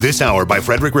This hour by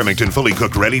Frederick Remington fully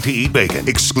cooked, ready-to-eat bacon.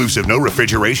 Exclusive, no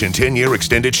refrigeration, 10-year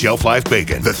extended shelf life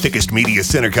bacon. The thickest, meatiest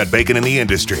center-cut bacon in the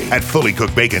industry at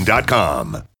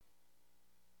fullycookedbacon.com.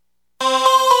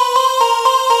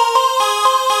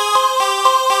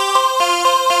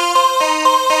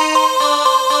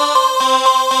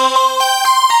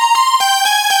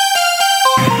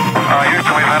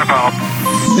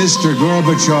 Mr.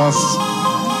 Gorbachev,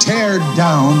 tear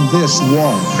down this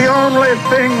wall. The only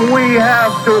thing we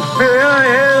have to fear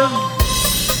is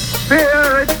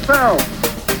fear itself.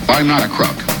 I'm not a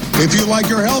crook. If you like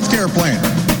your health care plan,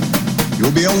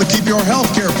 you'll be able to keep your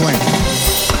health care plan.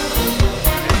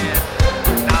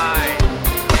 10, 9,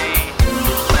 8,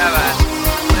 7,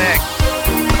 6,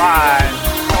 5,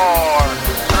 4,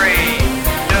 3,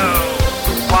 2,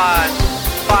 1,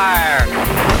 fire.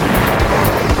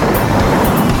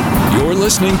 You're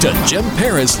listening to Jim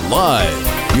Paris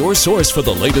Live, your source for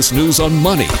the latest news on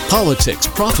money, politics,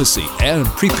 prophecy, and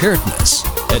preparedness.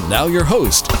 And now your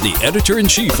host, the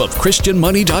editor-in-chief of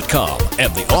ChristianMoney.com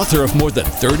and the author of more than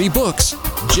 30 books,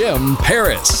 Jim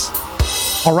Paris.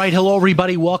 All right, hello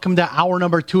everybody. Welcome to hour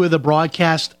number 2 of the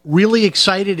broadcast. Really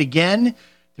excited again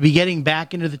to be getting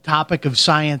back into the topic of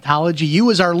Scientology.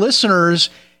 You as our listeners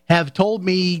have told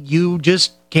me you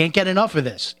just can't get enough of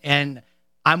this, and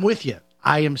I'm with you.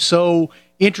 I am so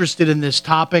interested in this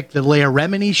topic, the Leah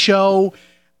Remini show.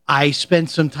 I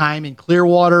spent some time in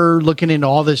Clearwater looking into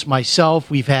all this myself.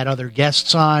 We've had other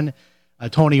guests on,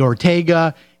 Tony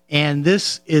Ortega, and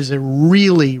this is a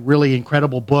really, really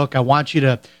incredible book. I want you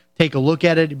to take a look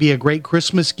at it. It'd be a great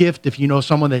Christmas gift if you know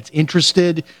someone that's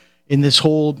interested in this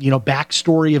whole,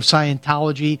 backstory of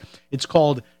Scientology. It's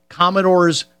called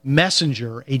Commodore's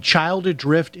Messenger, A Child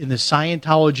Adrift in the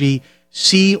Scientology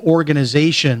Sea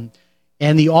Organization.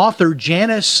 And the author,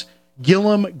 Janis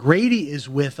Gillham Grady, is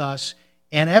with us.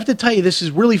 And I have to tell you, this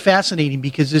is really fascinating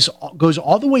because this goes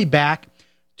all the way back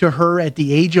to her at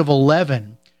the age of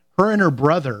 11, her and her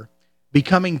brother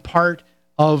becoming part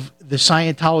of the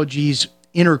Scientology's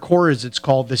inner core, as it's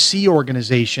called, the Sea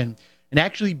Organization, and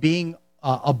actually being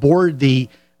aboard the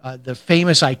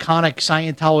famous, iconic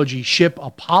Scientology ship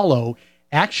Apollo,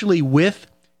 actually with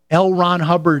L. Ron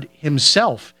Hubbard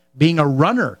himself being a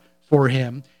runner for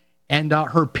him. And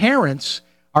her parents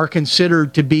are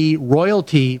considered to be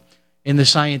royalty in the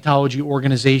Scientology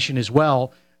organization as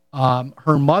well.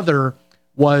 Her mother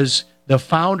was the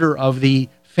founder of the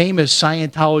famous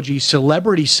Scientology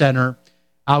Celebrity Center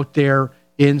out there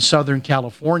in Southern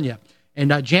California.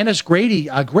 And Janis Grady,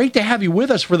 great to have you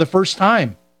with us for the first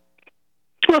time.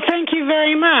 Well, thank you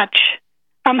very much.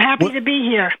 I'm happy to be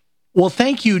here. Well,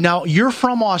 thank you. Now, you're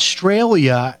from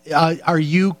Australia. Do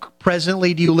you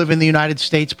live in the United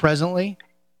States presently?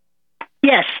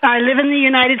 Yes, I live in the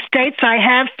United States. I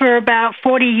have for about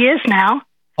 40 years now.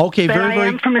 Okay, but I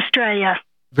am from Australia.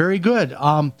 Very good.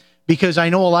 Because I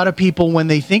know a lot of people, when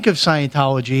they think of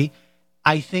Scientology,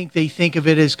 I think they think of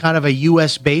it as kind of a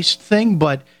U.S.-based thing,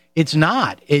 but it's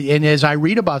not. And as I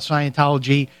read about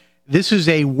Scientology, this is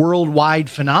a worldwide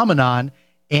phenomenon.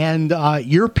 And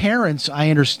your parents, I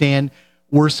understand,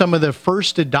 were some of the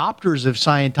first adopters of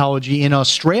Scientology in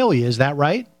Australia. Is that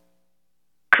right?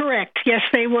 Correct. Yes,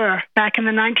 they were, back in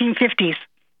the 1950s.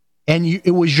 And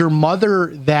it was your mother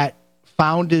that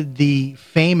founded the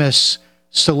famous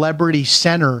Celebrity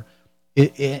Center.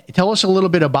 Tell us a little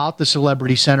bit about the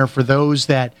Celebrity Center for those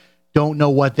that don't know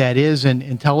what that is,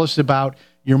 and tell us about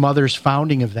your mother's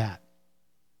founding of that.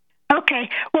 Okay.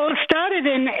 Well, it started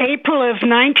in April of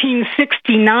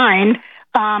 1969.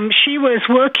 She was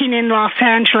working in Los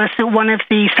Angeles at one of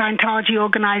the Scientology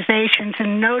organizations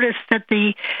and noticed that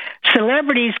the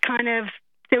celebrities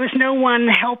there was no one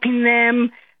helping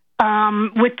them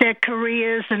with their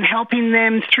careers and helping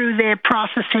them through their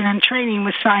processing and training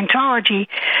with Scientology.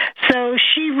 So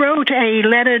she wrote a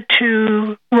letter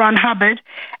to Ron Hubbard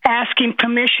asking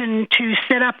permission to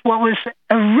set up what was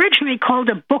originally called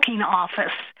a booking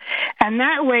office. And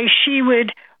that way she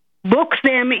would book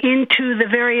them into the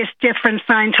various different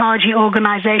Scientology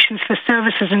organizations for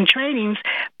services and trainings,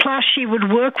 plus she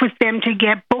would work with them to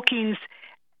get bookings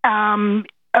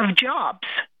of jobs.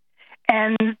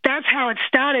 And that's how it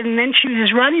started. And then she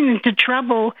was running into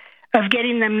trouble of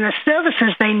getting them the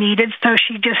services they needed, so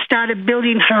she just started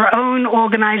building her own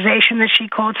organization that she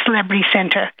called Celebrity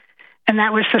Center. And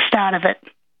that was the start of it.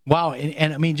 Wow.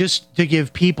 And I mean, just to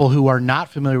give people who are not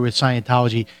familiar with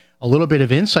Scientology a little bit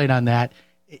of insight on that,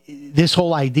 this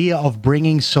whole idea of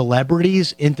bringing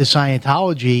celebrities into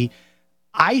Scientology,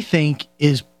 I think,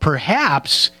 is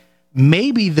perhaps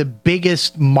maybe the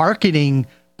biggest marketing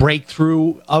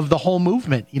breakthrough of the whole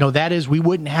movement. That is, we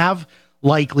wouldn't have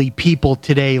likely people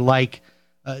today like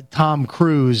Tom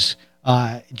Cruise,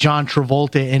 John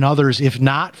Travolta, and others, if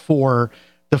not for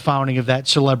the founding of that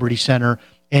Celebrity Center.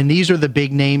 And these are the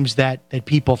big names that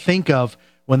people think of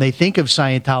when they think of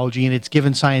Scientology, and it's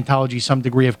given Scientology some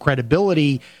degree of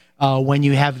credibility when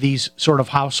you have these sort of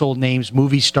household names,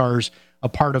 movie stars, a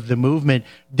part of the movement.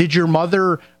 Did your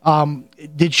mother,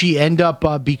 did she end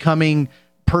up becoming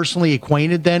personally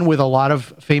acquainted then with a lot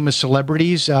of famous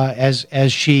celebrities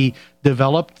as she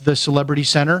developed the Celebrity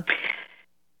Center?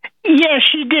 Yes,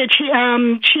 she did. She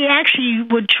actually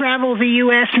would travel the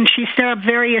U.S. and she set up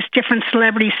various different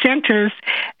celebrity centers,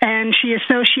 and she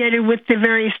associated with the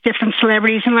various different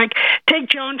celebrities. And like, take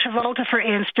John Travolta, for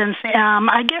instance.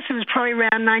 I guess it was probably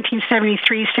around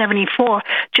 1973, 74.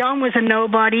 John was a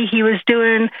nobody. He was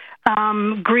doing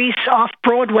Grease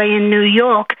off-Broadway in New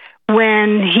York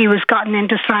when he was gotten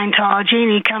into Scientology,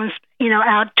 and he comes,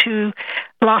 out to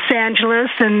Los Angeles,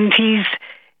 and he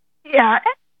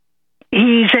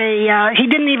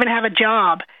didn't even have a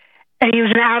job, and he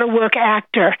was an out-of-work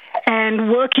actor.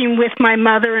 And working with my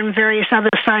mother and various other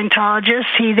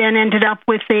Scientologists, he then ended up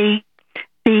with the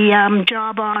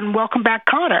job on Welcome Back,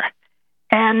 Kotter,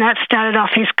 and that started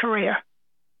off his career.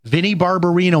 Vinnie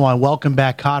Barbarino on Welcome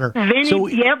Back, Kotter.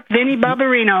 Vinnie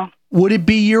Barbarino. Would it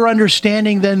be your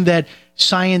understanding then that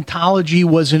Scientology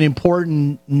was an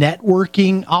important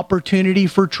networking opportunity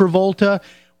for Travolta,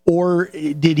 or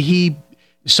did he?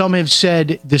 Some have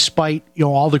said, despite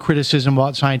all the criticism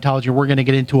about Scientology, we're going to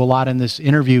get into a lot in this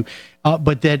interview,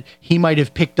 but that he might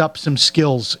have picked up some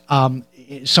skills,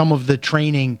 some of the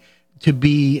training to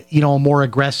be, a more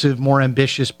aggressive, more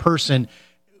ambitious person.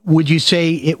 Would you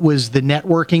say it was the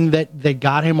networking that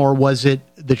got him, or was it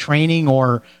the training,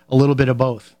 or a little bit of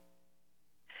both?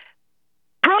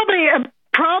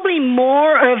 Probably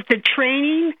more of the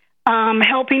training.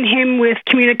 Helping him with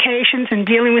communications and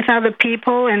dealing with other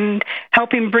people and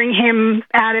helping bring him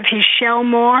out of his shell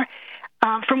more,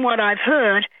 from what I've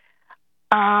heard.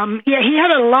 He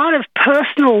had a lot of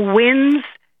personal wins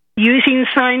using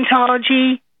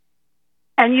Scientology,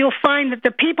 and you'll find that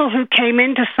the people who came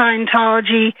into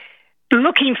Scientology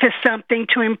looking for something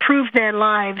to improve their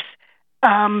lives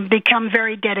become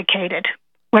very dedicated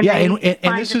when they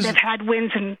find that they've had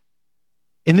wins.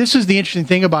 And this is the interesting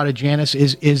thing about it, Janis,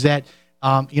 is that,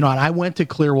 and I went to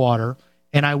Clearwater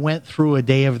and I went through a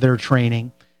day of their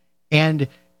training. And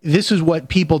this is what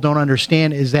people don't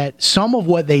understand, is that some of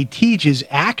what they teach is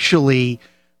actually,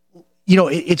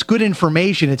 it's good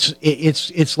information.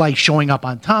 It's like showing up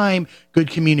on time,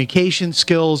 good communication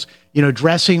skills,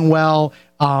 dressing well,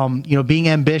 being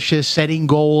ambitious, setting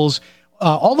goals,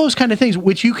 all those kind of things,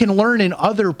 which you can learn in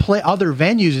other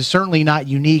venues, is certainly not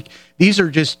unique. These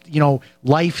are just,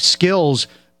 life skills,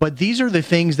 but these are the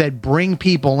things that bring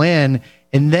people in,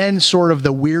 and then sort of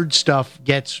the weird stuff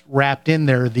gets wrapped in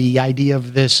there. The idea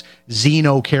of this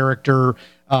Xeno character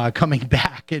coming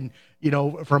back and,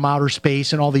 from outer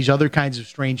space and all these other kinds of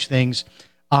strange things.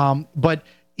 But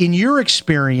in your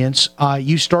experience,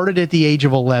 you started at the age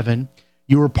of 11.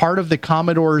 You were part of the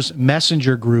Commodore's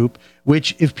Messenger group,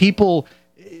 which, if people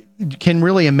can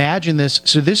really imagine this,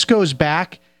 so this goes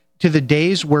back to the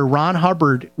days where Ron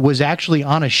Hubbard was actually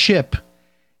on a ship,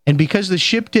 and because the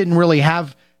ship didn't really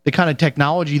have the kind of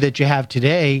technology that you have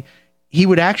today, he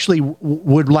would actually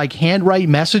would handwrite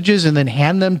messages and then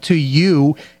hand them to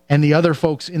you and the other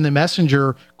folks in the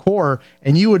Messenger Corps,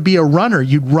 and you would be a runner.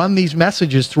 You'd run these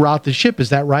messages throughout the ship. Is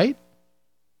that right?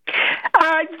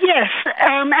 Yes.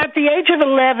 At the age of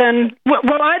 11,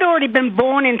 I'd already been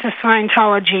born into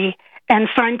Scientology, and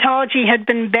Scientology had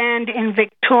been banned in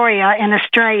Victoria in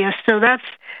Australia. So that's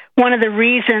one of the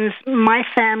reasons my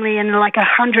family and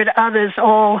 100 others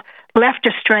all left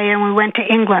Australia and we went to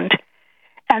England.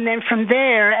 And then from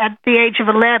there, at the age of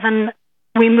 11,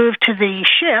 we moved to the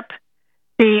ship,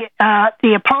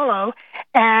 the Apollo,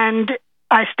 and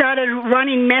I started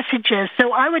running messages.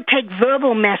 So I would take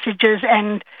verbal messages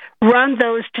and run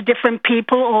those to different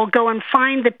people, or go and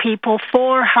find the people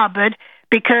for Hubbard,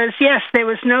 because, yes, there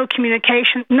was no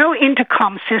communication, no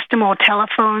intercom system or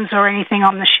telephones or anything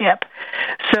on the ship.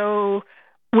 So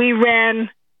we ran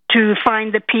to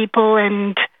find the people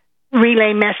and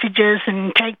relay messages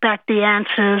and take back the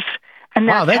answers. And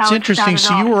that's interesting.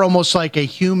 So you were almost like a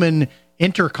human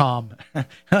intercom,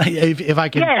 if I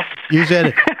can use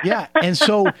that. Yeah. And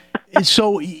so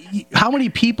how many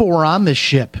people were on this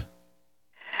ship?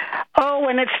 Oh,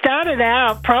 when it started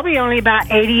out, probably only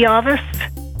about 80 of us.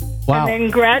 Wow. And then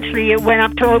gradually it went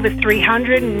up to over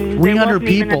 300. And 300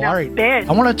 people. All right. Beds.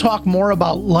 I want to talk more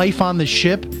about life on the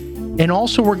ship. And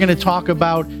also we're going to talk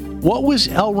about what was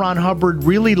L. Ron Hubbard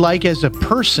really like as a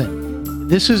person.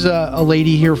 This is a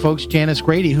lady here, folks, Janis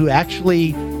Grady, who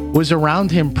actually was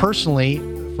around him personally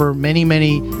for many,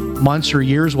 many months or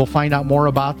years. We'll find out more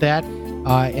about that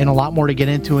and a lot more to get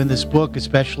into in this book,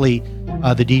 especially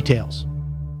the details.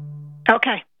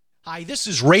 Okay. Hi, this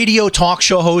is radio talk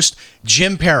show host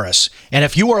Jim Paris. And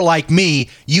if you are like me,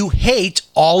 you hate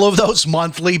all of those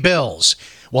monthly bills.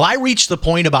 Well, I reached the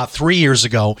point about 3 years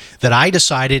ago that I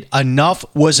decided enough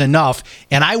was enough,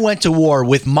 and I went to war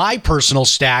with my personal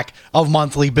stack of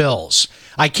monthly bills.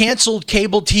 I canceled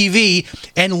cable TV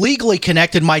and legally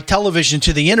connected my television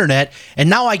to the internet, and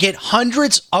now I get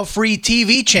hundreds of free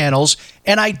TV channels,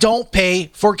 and I don't pay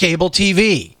for cable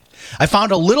TV. I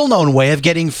found a little-known way of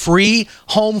getting free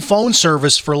home phone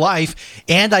service for life,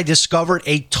 and I discovered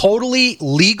a totally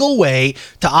legal way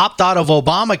to opt out of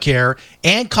Obamacare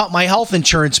and cut my health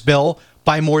insurance bill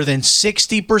by more than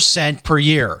 60% per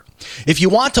year. If you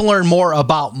want to learn more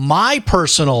about my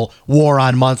personal war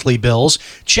on monthly bills,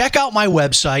 check out my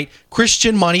website,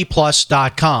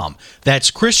 ChristianMoneyPlus.com. That's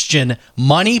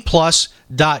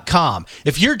ChristianMoneyPlus.com.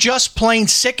 If you're just plain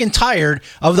sick and tired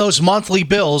of those monthly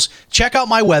bills, check out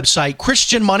my website,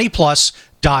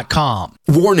 ChristianMoneyPlus.com.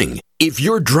 Warning. If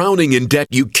you're drowning in debt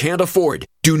you can't afford,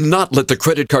 do not let the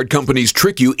credit card companies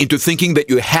trick you into thinking that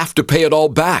you have to pay it all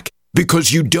back,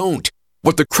 because you don't.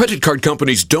 What the credit card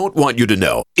companies don't want you to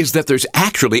know is that there's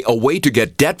actually a way to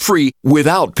get debt-free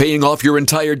without paying off your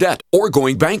entire debt or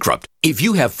going bankrupt. If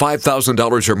you have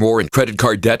 $5,000 or more in credit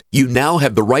card debt, you now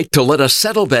have the right to let us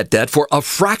settle that debt for a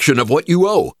fraction of what you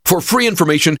owe. For free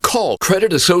information, call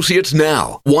Credit Associates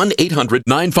now.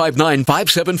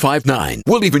 1-800-959-5759.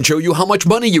 We'll even show you how much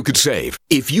money you could save.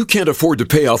 If you can't afford to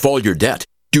pay off all your debt,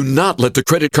 do not let the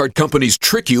credit card companies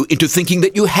trick you into thinking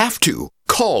that you have to.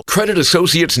 Call Credit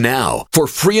Associates now for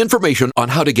free information on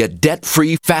how to get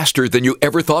debt-free faster than you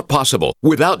ever thought possible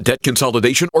without debt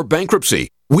consolidation or bankruptcy.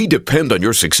 We depend on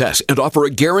your success and offer a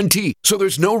guarantee, so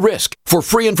there's no risk. For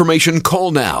free information,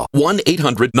 call now.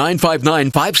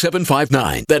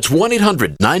 1-800-959-5759. That's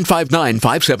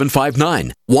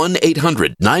 1-800-959-5759.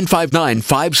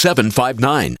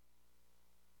 1-800-959-5759.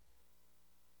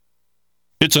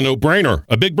 It's a no-brainer.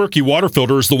 A Big Berkey water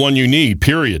filter is the one you need,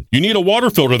 period. You need a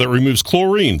water filter that removes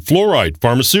chlorine, fluoride,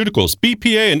 pharmaceuticals,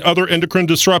 BPA, and other endocrine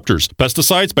disruptors,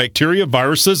 pesticides, bacteria,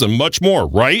 viruses, and much more,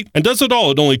 right? And does it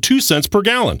all at only 2 cents per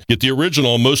gallon. Get the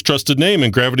original and most trusted name in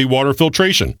gravity water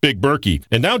filtration, Big Berkey.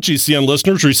 And now GCN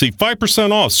listeners receive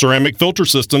 5% off ceramic filter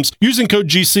systems using code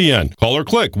GCN. Call or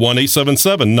click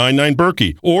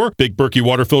 1-877-99-BERKEY or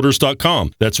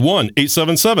BigBerkeyWaterFilters.com. That's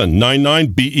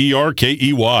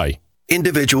 1-877-99-BERKEY.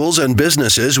 Individuals and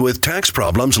businesses with tax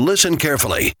problems, listen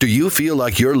carefully. Do you feel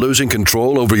like you're losing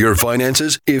control over your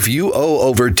finances? If you owe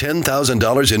over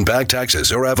 $10,000 in back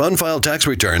taxes or have unfiled tax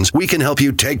returns, we can help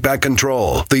you take back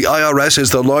control. The IRS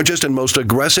is the largest and most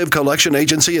aggressive collection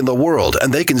agency in the world,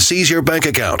 and they can seize your bank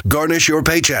account, garnish your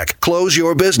paycheck, close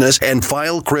your business, and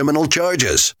file criminal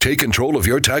charges. Take control of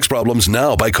your tax problems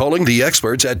now by calling the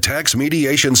experts at Tax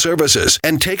Mediation Services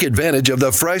and take advantage of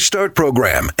the Fresh Start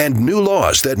program and new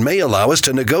laws that may allow us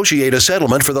to negotiate a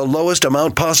settlement for the lowest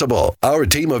amount possible. Our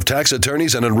team of tax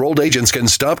attorneys and enrolled agents can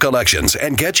stop collections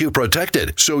and get you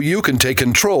protected so you can take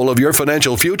control of your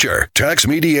financial future. Tax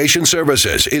Mediation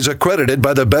Services is accredited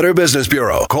by the Better Business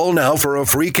Bureau. Call now for a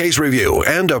free case review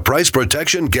and a price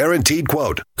protection guaranteed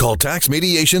quote. Call Tax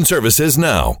Mediation Services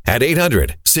now at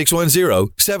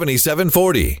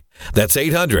 800-610-7740. That's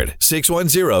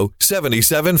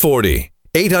 800-610-7740.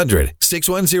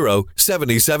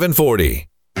 800-610-7740.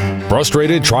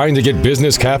 Frustrated trying to get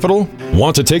business capital?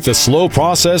 Want to take the slow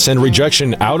process and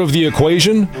rejection out of the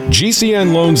equation?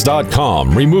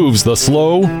 GCNloans.com removes the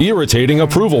slow, irritating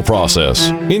approval process.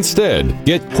 Instead,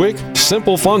 get quick,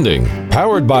 simple funding.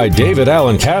 Powered by David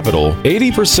Allen Capital,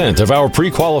 80% of our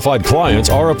pre-qualified clients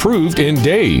are approved in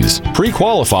days.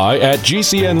 Pre-qualify at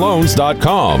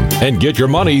GCNloans.com and get your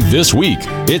money this week.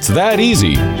 It's that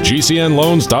easy.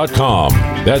 GCNloans.com.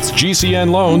 That's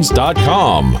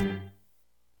GCNloans.com.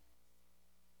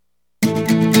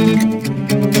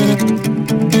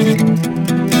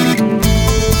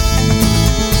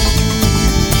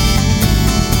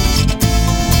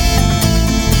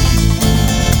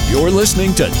 You're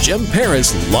listening to Jim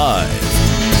Paris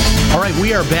Live. All right,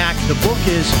 we are back. The book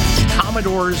is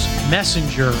Commodore's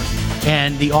Messenger,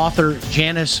 and the author,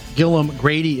 Janis Gillham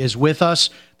Grady, is with us.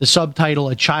 The subtitle,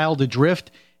 A Child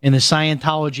Adrift in the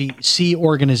Scientology Sea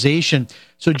Organization.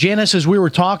 So, Janis, as we were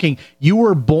talking, you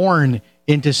were born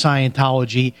into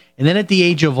Scientology, and then at the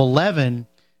age of 11,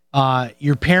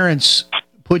 your parents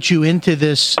put you into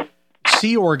this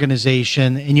sea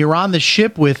organization, and you're on the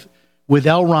ship with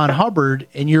L. Ron Hubbard,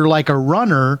 and you're like a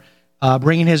runner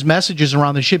bringing his messages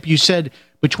around the ship. You said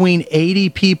between 80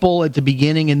 people at the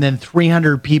beginning and then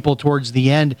 300 people towards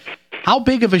the end. How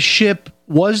big of a ship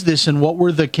was this, and what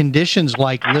were the conditions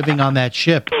like living on that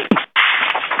ship?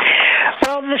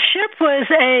 Well, the ship was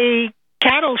a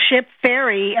cattle ship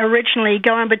ferry originally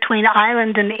going between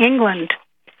Ireland and England.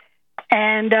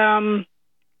 And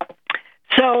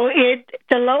so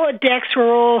the lower decks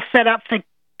were all set up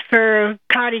for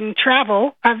carting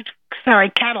cattle.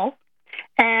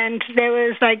 And there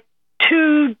was like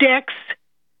 2 decks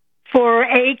for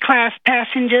A-class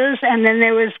passengers, and then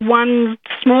there was 1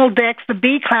 small deck for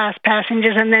B-class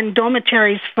passengers, and then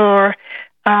dormitories for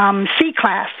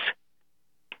C-class.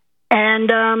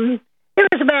 And it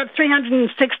was about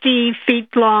 360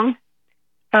 feet long,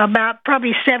 about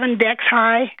probably 7 decks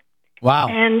high. Wow.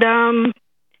 And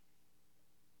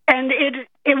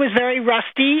it was very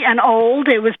rusty and old.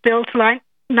 It was built like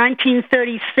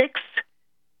 1936.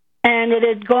 And it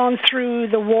had gone through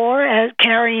the war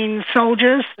carrying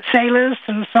sailors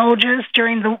and soldiers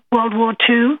during the World War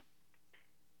II.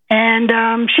 And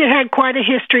she had quite a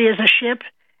history as a ship.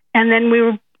 And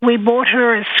then we bought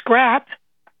her as scrap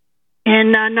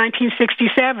in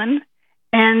 1967.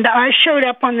 And I showed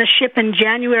up on the ship in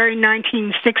January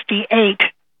 1968.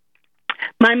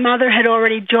 My mother had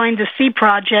already joined the Sea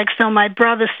Project, so my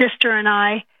brother, sister, and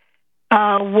I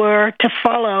were to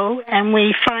follow, and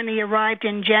we finally arrived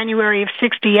in January of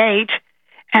 68,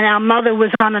 and our mother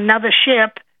was on another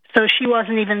ship, so she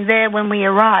wasn't even there when we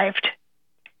arrived.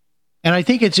 And I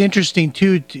think it's interesting,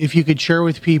 too, if you could share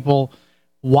with people,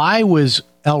 why was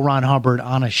L. Ron Hubbard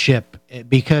on a ship?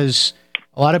 Because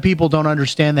a lot of people don't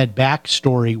understand that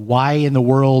backstory. Why in the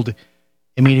world,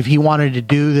 I mean, if he wanted to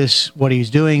do this, what he's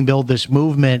doing, build this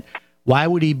movement, why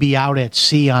would he be out at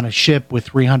sea on a ship with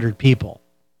 300 people?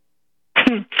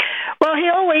 Well, he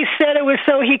always said it was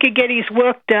so he could get his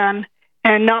work done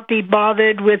and not be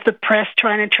bothered with the press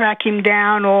trying to track him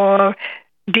down or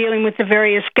dealing with the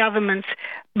various governments.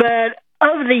 But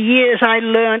over the years, I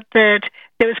learned that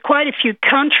there was quite a few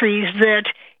countries that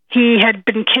he had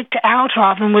been kicked out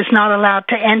of and was not allowed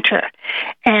to enter.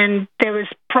 And there was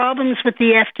problems with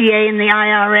the FDA and the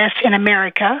IRS in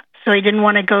America, so he didn't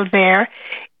want to go there.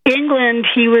 England,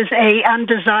 he was a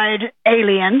undesired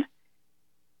alien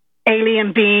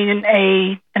being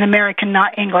an American,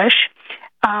 not English.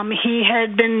 He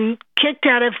had been kicked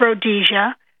out of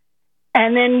Rhodesia,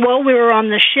 and then while we were on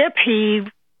the ship,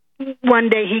 one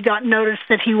day he got notice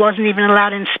that he wasn't even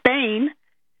allowed in Spain.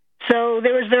 So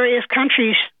there was various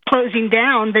countries closing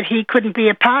down that he couldn't be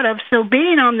a part of. So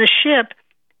being on the ship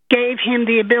gave him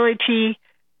the ability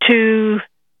to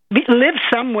live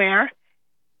somewhere,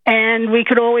 and we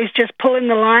could always just pull in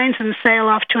the lines and sail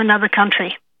off to another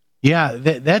country. Yeah,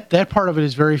 that part of it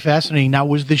is very fascinating. Now,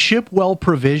 was the ship well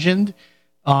provisioned?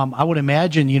 I would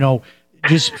imagine,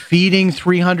 just feeding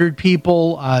 300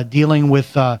 people, dealing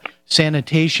with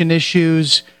sanitation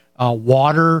issues,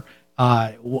 water.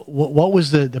 What was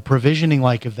the provisioning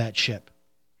like of that ship?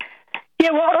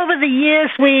 Yeah, well, over the years,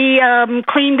 we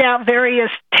cleaned out various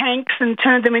tanks and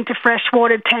turned them into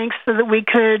freshwater tanks so that we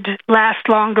could last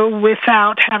longer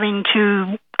without having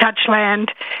to touch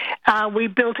land. We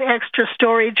built extra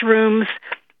storage rooms.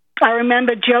 I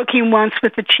remember joking once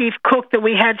with the chief cook that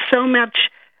we had so much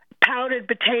powdered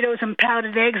potatoes and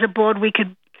powdered eggs aboard, we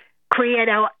could create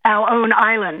our own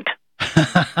island.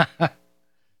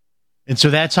 And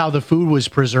so that's how the food was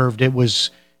preserved.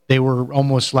 They were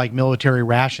almost like military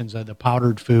rations of the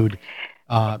powdered food.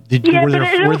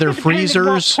 Were there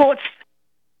freezers?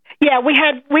 Yeah, we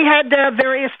had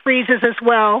various freezers as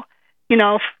well,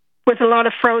 with a lot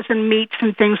of frozen meats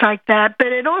and things like that. But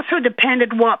it also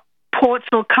depended what ports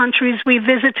or countries we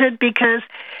visited, because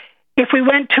if we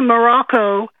went to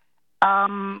Morocco,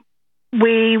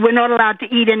 we were not allowed to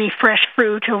eat any fresh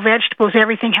fruit or vegetables.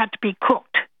 Everything had to be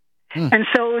cooked. And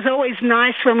so it was always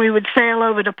nice when we would sail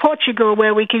over to Portugal,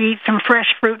 where we could eat some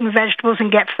fresh fruit and vegetables and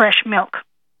get fresh milk.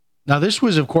 Now, this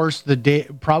was, of course, the day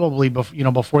probably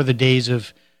before the days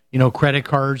of credit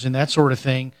cards and that sort of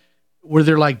thing. Were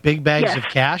there like big bags of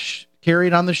cash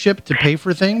carried on the ship to pay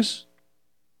for things?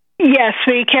 Yes,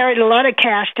 we carried a lot of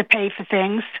cash to pay for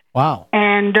things. Wow.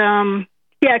 And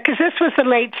because this was the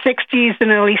late 60s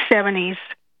and early 70s.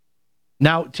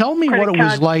 Now, tell me what it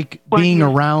was like being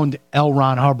around L.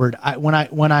 Ron Hubbard.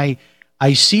 When I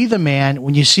see the man,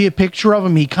 when you see a picture of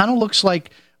him, he kind of looks like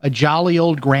a jolly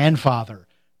old grandfather.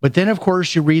 But then, of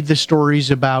course, you read the stories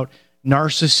about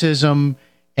narcissism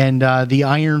and the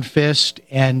iron fist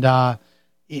and,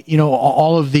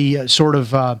 all of the sort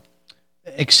of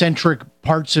eccentric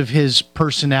parts of his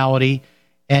personality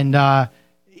and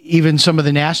even some of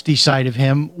the nasty side of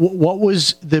him. What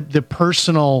was the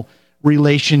personal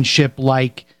relationship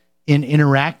like in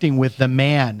interacting with the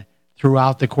man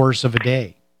throughout the course of a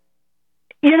day?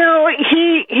 You know,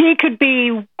 he could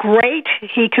be great.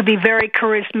 He could be very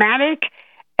charismatic,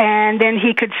 and then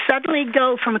he could suddenly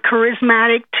go from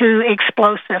charismatic to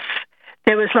explosive.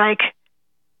 There was like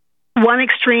one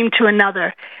extreme to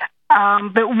another.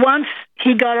 But once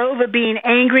he got over being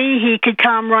angry, he could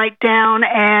calm right down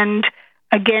and,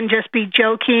 again, just be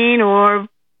joking or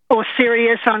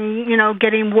serious on,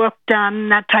 getting work done,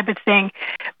 that type of thing.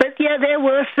 But, yeah, there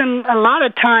were a lot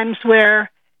of times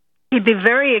where he'd be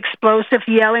very explosive,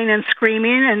 yelling and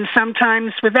screaming, and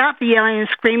sometimes without the yelling and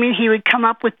screaming, he would come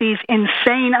up with these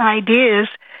insane ideas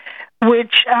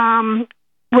which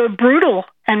were brutal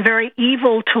and very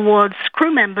evil towards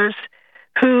crew members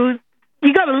who,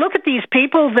 you got to look at these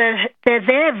people that they're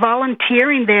there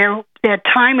volunteering their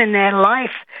time and their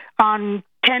life on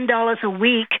 $10 a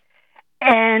week,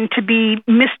 and to be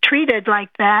mistreated like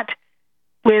that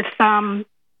with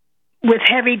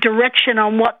heavy direction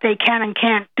on what they can and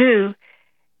can't do.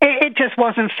 It just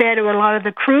wasn't fair to a lot of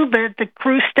the crew, but the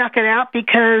crew stuck it out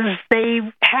because they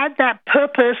had that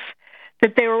purpose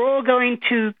that they were all going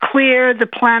to clear the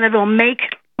planet or make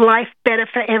life better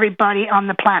for everybody on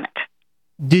the planet.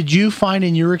 Did you find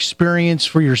in your experience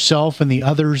for yourself and the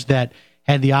others that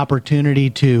had the opportunity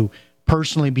to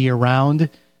personally be around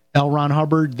L. Ron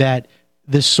Hubbard that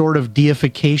this sort of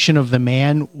deification of the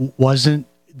man wasn't,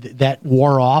 that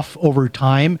wore off over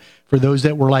time for those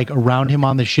that were like around him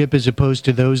on the ship as opposed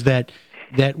to those that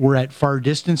were at far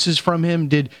distances from him?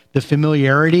 Did the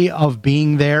familiarity of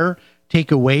being there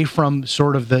take away from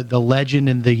sort of the legend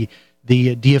and the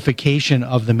deification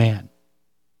of the man?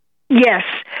 Yes.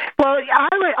 Well,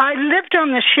 I lived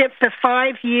on the ship for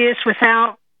 5 years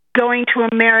without going to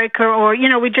America, or,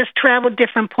 we just traveled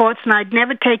different ports, and I'd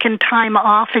never taken time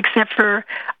off except for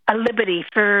a liberty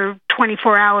for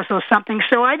 24 hours or something.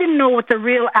 So I didn't know what the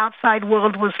real outside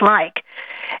world was like.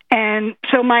 And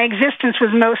so my existence was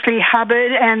mostly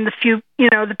Hubbard and the few,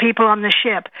 the people on the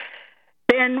ship.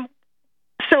 Then,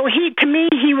 so to me,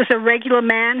 he was a regular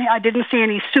man. I didn't see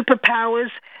any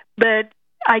superpowers, but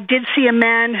I did see a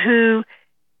man who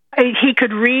he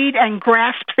could read and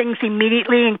grasp things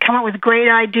immediately and come up with great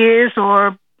ideas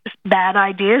or bad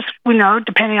ideas,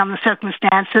 depending on the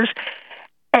circumstances.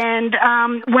 And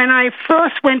when I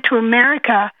first went to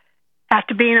America,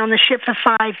 after being on the ship for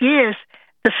 5 years,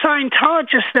 the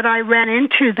Scientologists that I ran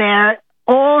into there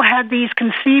all had these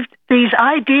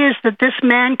ideas that this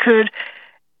man could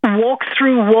walk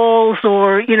through walls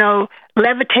or,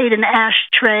 levitate an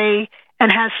ashtray and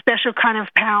have special kind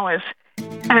of powers.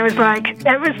 And it was like,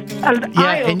 it was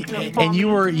and you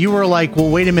were like, well,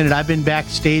 wait a minute, I've been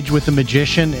backstage with a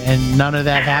magician and none of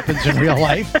that happens in real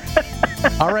life.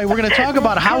 All right, we're going to talk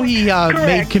about how he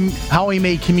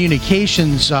made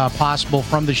communications possible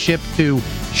from the ship to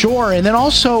shore, and then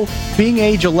also being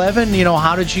age 11,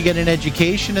 how did she get an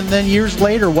education, and then years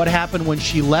later, what happened when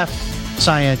she left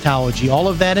Scientology? All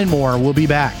of that and more. We'll be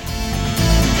back.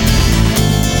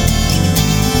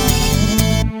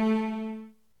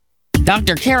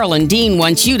 Dr. Carolyn Dean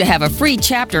wants you to have a free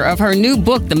chapter of her new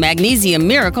book, The Magnesium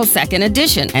Miracle 2nd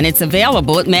Edition, and it's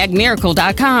available at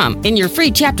magmiracle.com. In your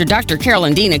free chapter, Dr.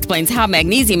 Carolyn Dean explains how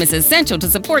magnesium is essential to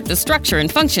support the structure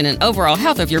and function and overall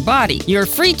health of your body. Your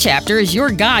free chapter is your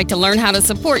guide to learn how to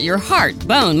support your heart,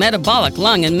 bone, metabolic,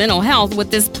 lung, and mental health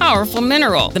with this powerful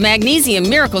mineral. The Magnesium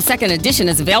Miracle 2nd Edition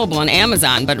is available on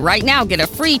Amazon, but right now get a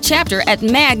free chapter at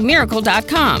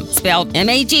magmiracle.com, spelled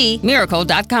M-A-G,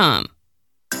 miracle.com.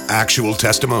 Actual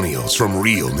testimonials from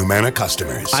real Numanna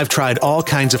customers. I've tried all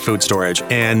kinds of food storage,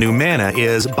 and Numanna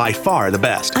is by far the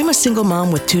best. I'm a single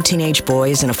mom with 2 teenage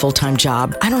boys and a full-time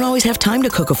job. I don't always have time to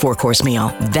cook a 4-course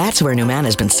meal. That's where Numanna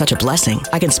has been such a blessing.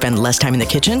 I can spend less time in the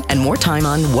kitchen and more time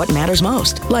on what matters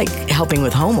most, like helping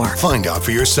with homework. Find out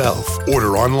for yourself.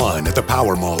 Order online at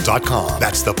thepowermall.com.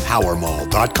 That's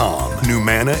thepowermall.com.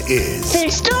 Numanna is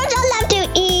food stores I love to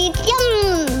eat.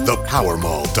 Yum!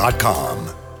 Thepowermall.com.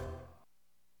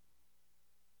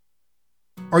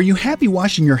 Are you happy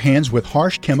washing your hands with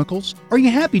harsh chemicals? Are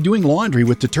you happy doing laundry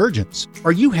with detergents?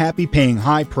 Are you happy paying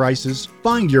high prices?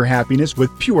 Find your happiness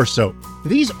with Pure Soap.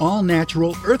 These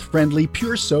all-natural, earth-friendly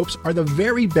Pure Soaps are the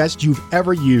very best you've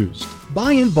ever used.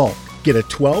 Buy in bulk. Get a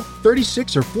 12,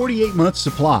 36, or 48-month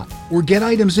supply. Or get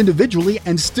items individually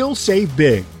and still save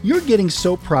big. You're getting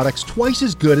soap products twice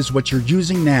as good as what you're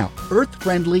using now.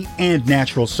 Earth-friendly and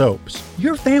natural soaps.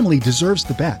 Your family deserves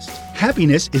the best.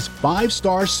 Happiness is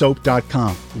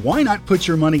 5starsoap.com. Why not put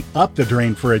your money up the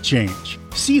drain for a change?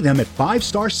 See them at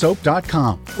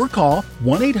 5starsoap.com or call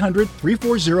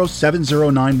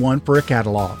 1-800-340-7091 for a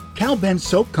catalog. Cal Ben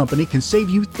Soap Company can save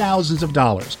you thousands of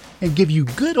dollars. and give you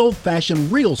good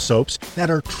old-fashioned real soaps that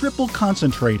are triple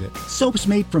concentrated. Soaps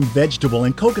made from vegetable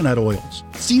and coconut oils.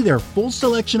 See their full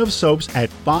selection of soaps at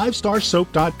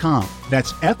 5starsoap.com.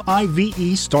 That's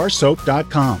FIVE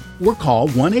starsoap.com. Or call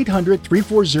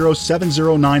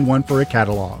 1-800-340-7091 for a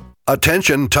catalog.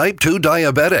 Attention type 2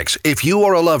 diabetics. If you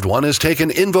or a loved one has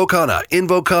taken Invokana,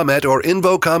 Invokamet, or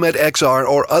Invokamet XR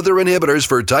or other inhibitors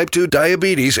for type 2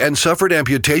 diabetes and suffered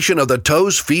amputation of the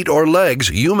toes, feet, or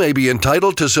legs, you may be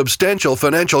entitled to substantial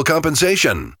financial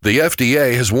compensation. The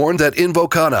FDA has warned that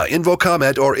Invokana,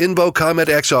 Invokamet, or Invokamet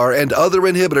XR and other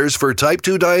inhibitors for type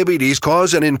 2 diabetes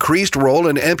cause an increased role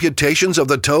in amputations of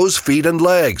the toes, feet, and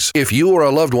legs. If you or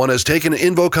a loved one has taken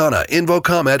Invokana,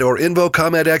 Invokamet, or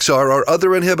Invokamet XR or other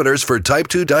inhibitors for type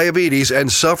 2 diabetes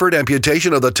and suffered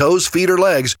amputation of the toes, feet, or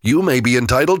legs, you may be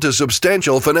entitled to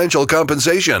substantial financial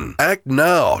compensation. Act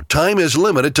now. Time is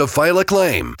limited to file a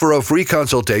claim. For a free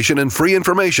consultation and free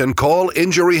information, call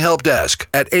Injury Help Desk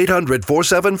at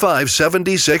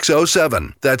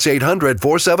 800-475-7607. That's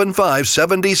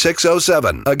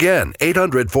 800-475-7607. Again,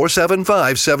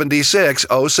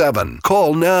 800-475-7607.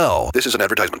 Call now. This is an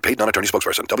advertisement. Paid non-attorney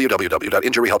spokesperson.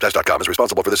 www.injuryhelpdesk.com is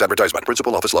responsible for this advertisement.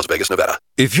 Principal office, Las Vegas, Nevada.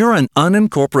 If you're an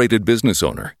unincorporated business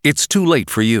owner, it's too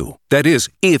late for you. That is,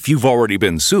 if you've already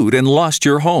been sued and lost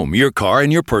your home, your car,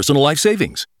 and your personal life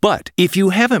savings. But if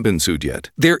you haven't been sued yet,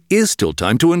 there is still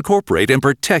time to incorporate and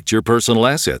protect your personal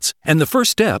assets. And the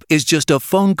first step is just a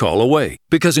phone call away,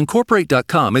 because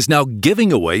Incorporate.com is now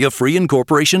giving away a free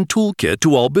incorporation toolkit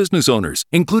to all business owners,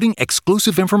 including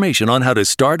exclusive information on how to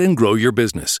start and grow your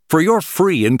business. For your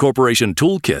free incorporation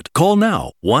toolkit, call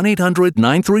now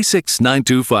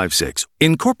 1-800-936-9256.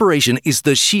 Incorporation is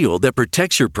the shield that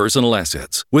protects your personal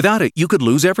assets. Without it, you could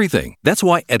lose everything. That's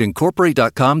why at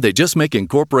Incorporate.com, they just make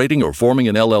incorporating or forming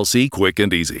an LLC quick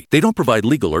and easy. They don't provide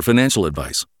legal or financial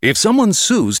advice. If someone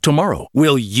sues tomorrow,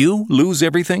 will you lose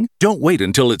everything? Don't wait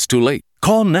until it's too late.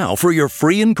 Call now for your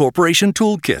free incorporation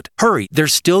toolkit. Hurry, they're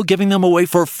still giving them away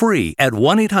for free at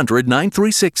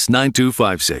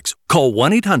 1-800-936-9256. Call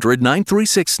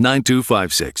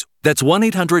 1-800-936-9256. That's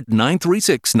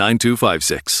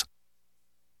 1-800-936-9256.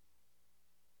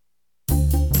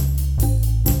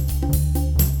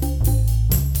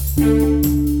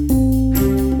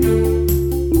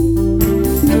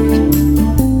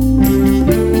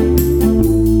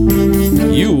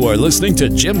 You are listening to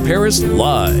Jim Paris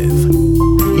Live.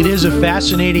 It is a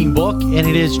fascinating book, and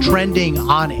it is trending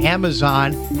on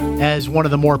Amazon as one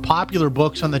of the more popular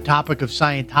books on the topic of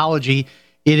Scientology.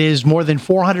 It is more than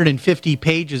 450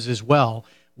 pages as well.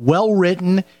 Well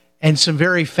written, and some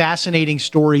very fascinating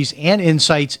stories and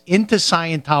insights into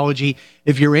Scientology.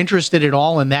 If you're interested at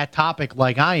all in that topic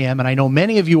like I am, and I know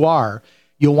many of you are,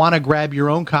 you'll want to grab your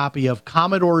own copy of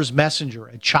Commodore's Messenger,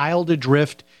 A Child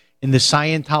Adrift in the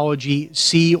Scientology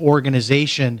Sea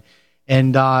Organization,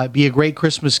 and be a great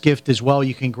Christmas gift as well.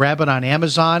 You can grab it on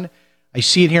Amazon. I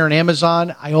see it here on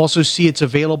Amazon. I also see it's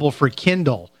available for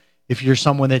Kindle. If you're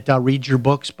someone that reads your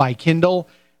books by Kindle,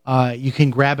 you can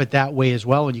grab it that way as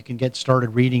well, and you can get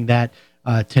started reading that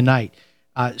tonight.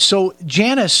 So,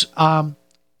 Janis,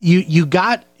 you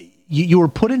were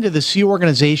put into the Sea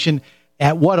Organization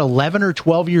at what, 11 or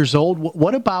 12 years old?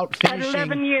 What about finishing?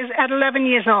 At 11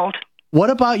 years old. What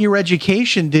about your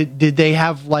education? Did they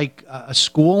have like a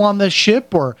school on the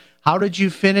ship, or how did you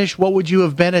finish? What would you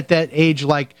have been at that age,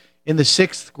 like in the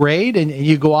 6th grade, and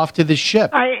you go off to the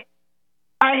ship? I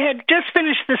had just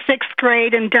finished the 6th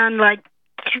grade and done like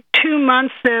 2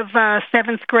 months of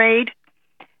 7th grade,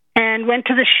 and went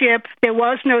to the ship. There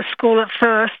was no school at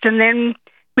first, and then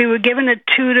we were given a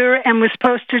tutor and were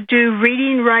supposed to do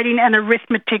reading, writing, and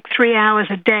arithmetic 3 hours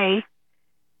a day.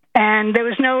 And there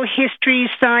was no history,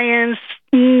 science,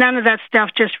 none of that stuff,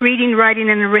 just reading, writing,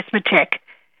 and arithmetic.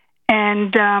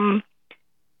 And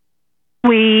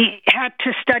we had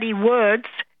to study words,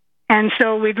 and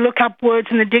so we'd look up words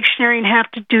in the dictionary and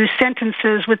have to do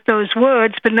sentences with those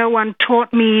words, but no one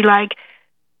taught me, like,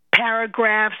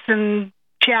 paragraphs and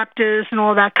chapters and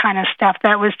all that kind of stuff.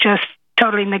 That was just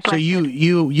totally neglected. So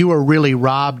you were really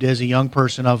robbed as a young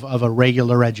person of a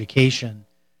regular education.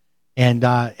 And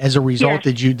as a result,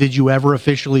 yes. did you ever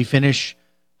officially finish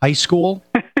high school?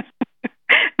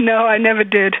 No, I never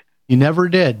did. You never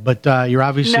did, but you're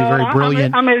obviously very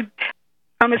brilliant. I'm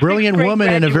a brilliant woman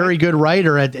graduate. And a very good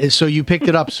writer. So you picked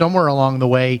it up somewhere along the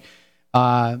way,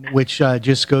 which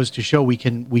just goes to show we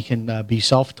can be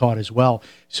self-taught as well.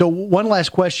 So one last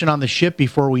question on the ship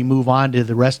before we move on to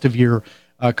the rest of your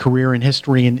career and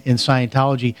history in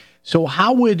Scientology. So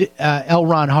how would L.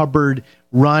 Ron Hubbard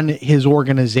run his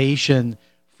organization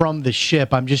from the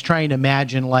ship? I'm just trying to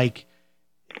imagine, like,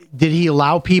 did he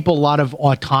allow people a lot of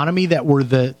autonomy that were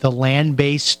the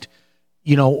land-based,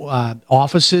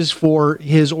 offices for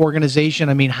his organization?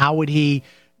 I mean, how would he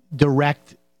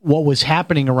direct what was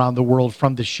happening around the world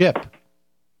from the ship?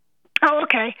 Oh,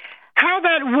 okay. How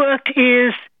that worked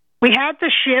is we had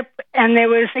the ship, and there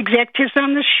was executives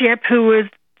on the ship who were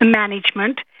the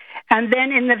management, and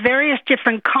then in the various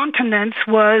different continents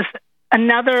was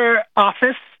another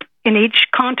office in each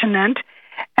continent,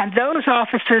 and those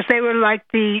officers, they were like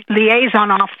the liaison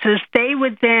officers. They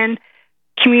would then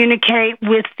communicate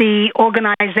with the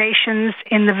organizations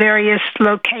in the various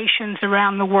locations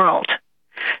around the world.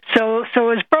 So it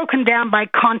was broken down by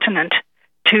continent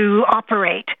to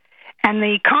operate. And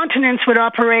the continents would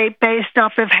operate based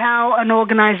off of how an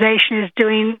organization is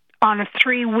doing on a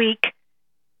 3-week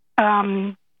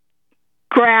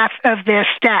graph of their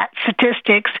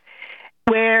statistics,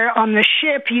 where on the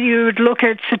ship you would look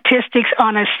at statistics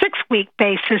on a 6-week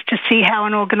basis to see how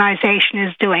an organization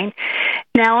is doing.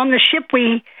 Now, on the ship,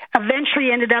 we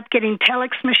eventually ended up getting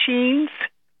telex machines,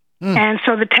 and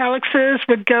so the telexes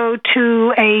would go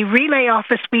to a relay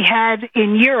office we had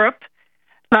in Europe,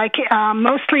 like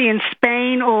mostly in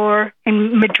Spain or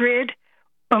in Madrid,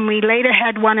 and we later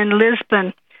had one in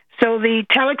Lisbon. So the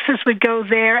telexes would go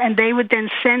there, and they would then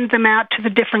send them out to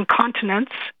the different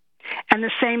continents. And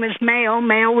the same as mail.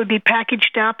 Mail would be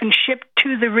packaged up and shipped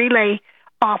to the relay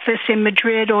office in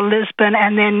Madrid or Lisbon,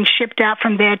 and then shipped out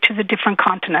from there to the different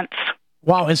continents.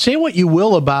 Wow. And say what you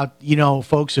will about,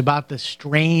 folks, about the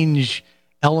strange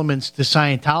elements to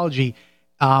Scientology.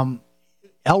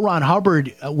 L. Ron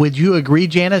Hubbard, would you agree,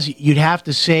 Janis? You'd have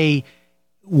to say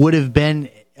would have been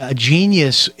a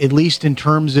genius, at least in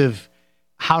terms of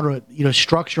how to,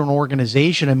 structure an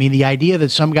organization. I mean, the idea that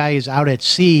some guy is out at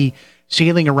sea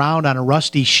sailing around on a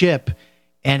rusty ship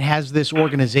and has this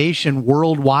organization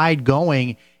worldwide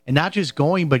going, and not just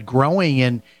going, but growing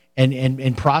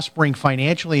and prospering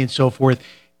financially and so forth.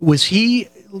 Was he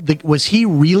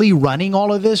really running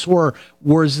all of this, or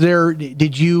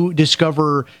did you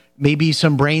discover maybe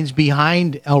some brains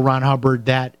behind L. Ron Hubbard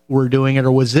that were doing it,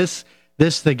 or was this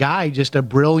the guy, just a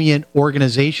brilliant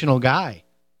organizational guy?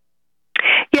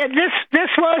 Yeah, this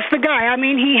was the guy. I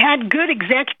mean, he had good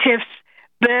executives,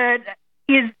 but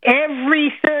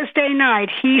every Thursday night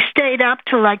he stayed up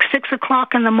till like 6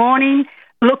 o'clock in the morning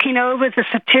looking over the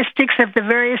statistics of the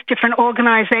various different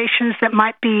organizations that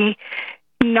might be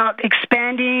not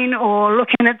expanding, or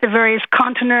looking at the various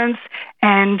continents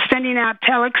and sending out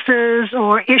telexes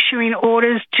or issuing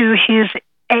orders to his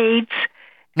aides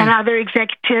and other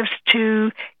executives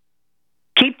to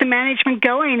keep the management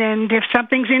going. And if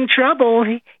something's in trouble,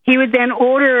 he would then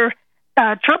order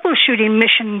a troubleshooting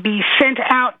mission be sent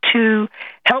out to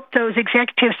help those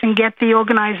executives and get the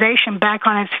organization back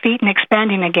on its feet and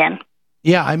expanding again.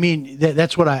 Yeah, I mean,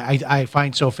 that's what I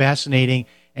find so fascinating,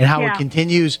 and how it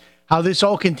continues, how this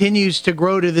all continues to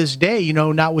grow to this day,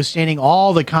 notwithstanding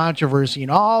all the controversy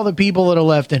and all the people that are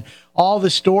left and all the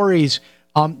stories.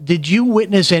 Did you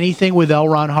witness anything with L.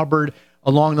 Ron Hubbard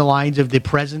along the lines of the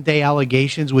present-day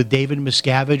allegations with David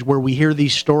Miscavige, where we hear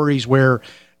these stories where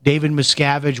David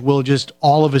Miscavige will just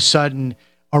all of a sudden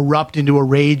erupt into a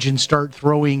rage and start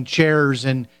throwing chairs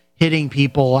and hitting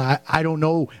people? I don't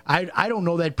know. I don't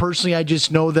know that personally. I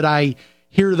just know that I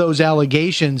hear those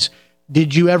allegations.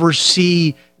 Did you ever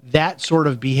see that sort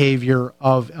of behavior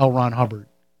of L. Ron Hubbard?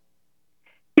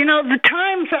 The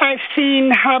times I've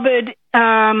seen Hubbard,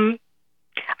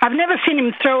 I've never seen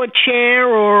him throw a chair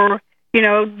or,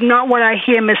 not what I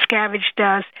hear Miscavige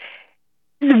does.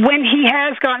 When he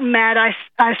has gotten mad,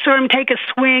 I saw him take a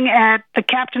swing at the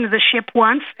captain of the ship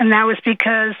once, and that was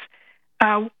because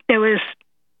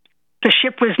the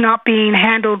ship was not being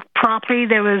handled properly.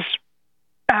 There was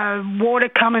water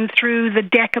coming through the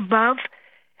deck above,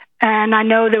 and I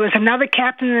know there was another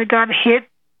captain that got hit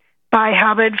by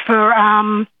Hubbard for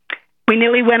we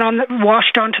nearly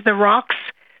washed onto the rocks.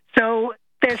 So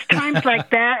there's times like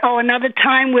that. Oh, another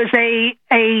time was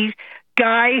a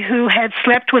guy who had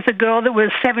slept with a girl that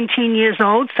was 17 years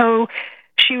old, so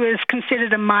she was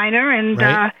considered a minor, and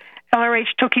right. LRH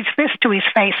took his fist to his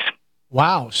face.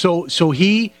 Wow. So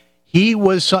he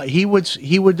would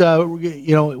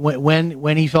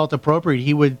when he felt appropriate,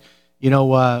 he would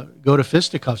go to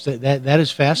fisticuffs. That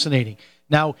is fascinating.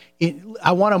 Now,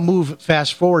 I want to move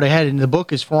fast forward ahead, and the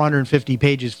book is 450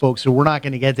 pages, folks, so we're not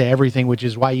going to get to everything, which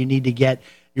is why you need to get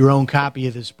your own copy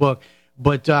of this book.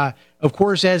 But, of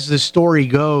course, as the story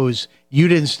goes, you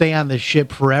didn't stay on the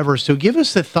ship forever. So give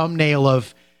us the thumbnail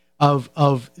of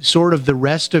sort of the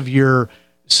rest of your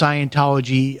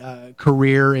Scientology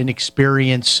career and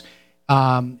experience,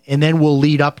 and then we'll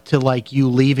lead up to, like, you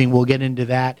leaving. We'll get into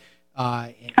that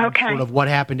and sort of what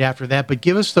happened after that. But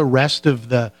give us the rest of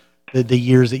the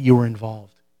years that you were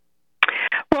involved.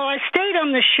 Well, I stayed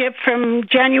on the ship from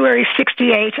January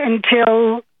 68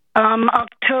 until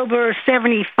October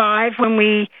 75, when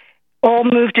we all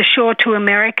moved ashore to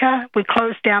America. We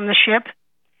closed down the ship,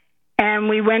 and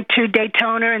we went to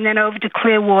Daytona and then over to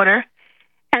Clearwater.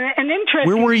 And an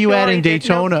interesting Where were you at in story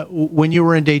Daytona? When you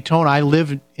were in Daytona, I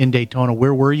live in Daytona.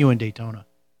 Where were you in Daytona?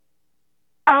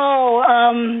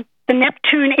 The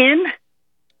Neptune Inn.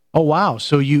 Oh, wow.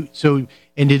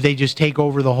 And did they just take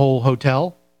over the whole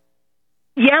hotel?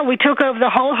 Yeah, we took over the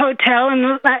whole hotel,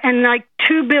 and like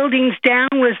 2 buildings down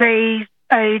was a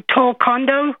tall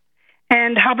condo,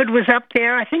 and Hubbard was up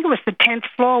there. I think it was the 10th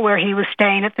floor where he was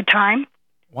staying at the time.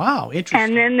 Wow, interesting.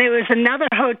 And then there was another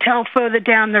hotel further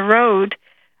down the road.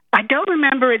 I don't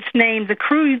remember its name. The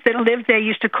crew that lived there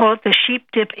used to call it the Sheep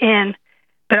Dip Inn,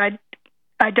 but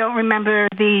I don't remember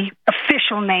the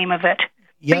official name of it.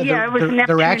 Yeah, it was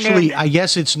they're actually, Inn. I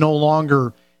guess it's no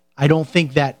longer, I don't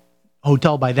think that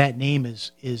hotel by that name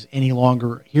is any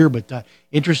longer here, but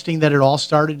interesting that it all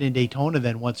started in Daytona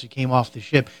then once it came off the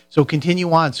ship. So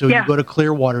continue on. So you go to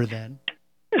Clearwater then.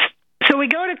 So we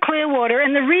go to Clearwater,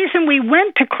 and the reason we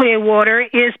went to Clearwater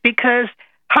is because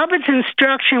Hubbard's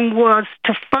instruction was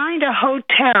to find a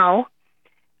hotel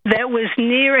that was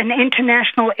near an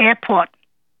international airport.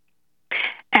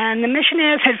 And the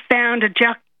missionaries had found a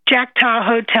Jacktaw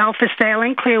Hotel for sale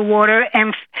in Clearwater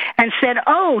and said,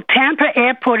 oh, Tampa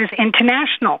Airport is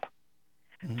international.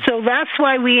 Mm-hmm. So that's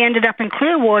why we ended up in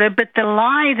Clearwater. But the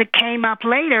lie that came up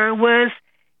later was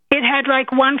it had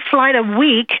like 1 flight a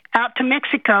week out to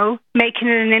Mexico, making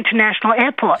it an international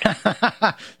airport.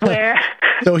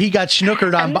 So he got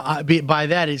snookered on by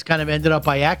that. He's kind of ended up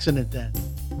by accident then,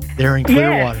 there in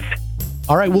Clearwater. Yes.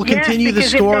 All right, we'll continue the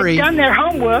story. If they'd done their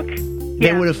homework,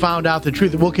 they would have found out the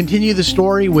truth. We'll continue the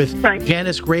story with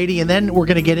Janis Grady, and then we're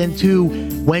going to get into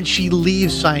when she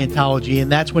leaves Scientology, and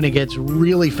that's when it gets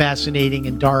really fascinating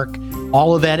and dark.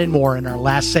 All of that and more in our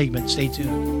last segment. Stay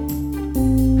tuned.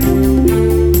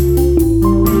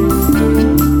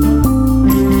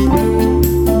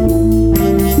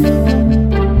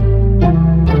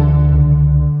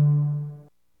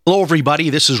 Hello,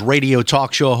 everybody. This is radio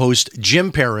talk show host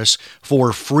Jim Paris for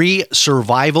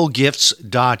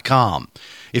FreeSurvivalGifts.com.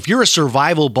 If you're a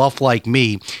survival buff like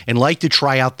me and like to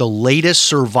try out the latest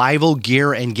survival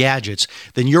gear and gadgets,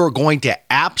 then you're going to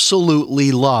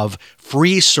absolutely love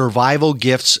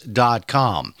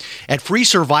FreeSurvivalGifts.com. At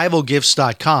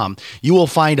FreeSurvivalGifts.com, you will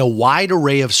find a wide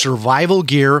array of survival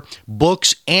gear,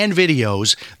 books, and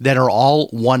videos that are all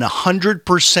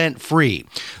 100% free.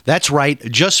 That's right,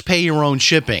 just pay your own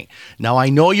shipping. Now, I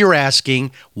know you're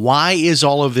asking, why is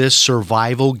all of this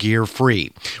survival gear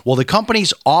free? Well, the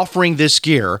companies offering this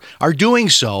gear are doing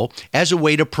so as a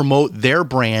way to promote their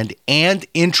brand and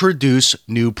introduce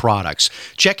new products.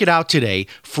 Check it out today,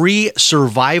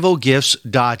 FreeSurvivalGifts.com.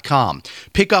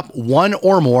 Pick up 1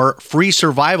 or more free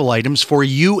survival items for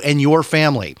you and your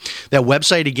family. That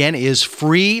website again is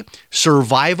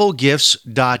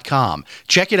FreeSurvivalGifts.com.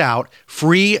 Check it out,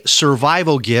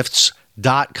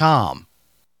 FreeSurvivalGifts.com.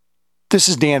 This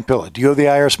is Dan Pilla. Do you owe the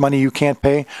IRS money you can't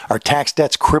pay? Are tax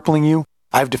debts crippling you?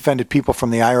 I've defended people from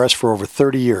the IRS for over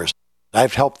 30 years.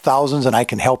 I've helped thousands, and I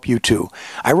can help you too.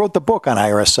 I wrote the book on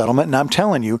IRS settlement, and I'm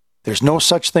telling you, there's no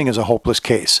such thing as a hopeless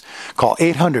case. Call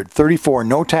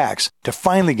 800-34-NO-TAX to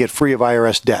finally get free of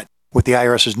IRS debt. With the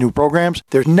IRS's new programs,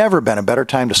 there's never been a better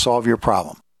time to solve your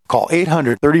problem. Call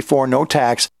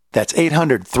 800-34-NO-TAX. That's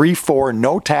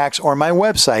 800-34-NO-TAX, or my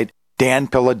website,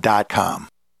 danpilla.com.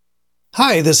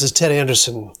 Hi, this is Ted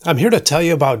Anderson. I'm here to tell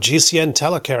you about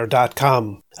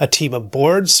GCNtelecare.com, a team of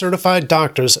board-certified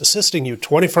doctors assisting you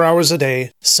 24 hours a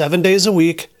day, 7 days a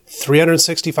week,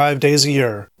 365 days a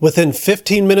year. Within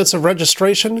 15 minutes of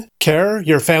registration, care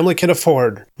your family can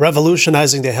afford.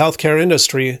 Revolutionizing the healthcare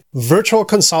industry, virtual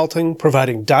consulting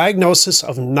providing diagnosis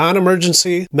of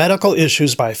non-emergency medical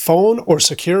issues by phone or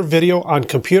secure video on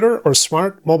computer or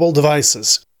smart mobile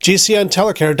devices.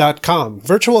 GCNtelecare.com.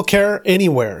 Virtual care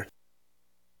anywhere.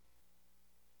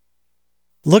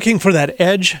 Looking for that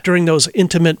edge during those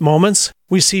intimate moments?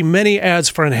 We see many ads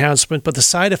for enhancement, but the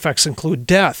side effects include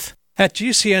death. At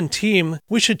GCN Team,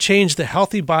 we should change the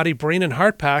Healthy Body, Brain, and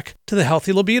Heart Pack to the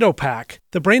Healthy Libido Pack.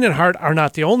 The brain and heart are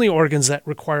not the only organs that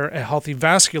require a healthy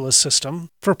vascular system.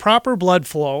 For proper blood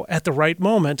flow at the right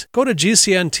moment, go to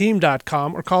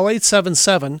GCNteam.com or call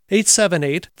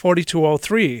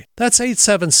 877-878-4203. That's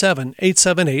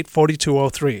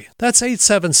 877-878-4203. That's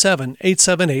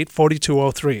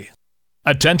 877-878-4203.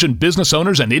 Attention business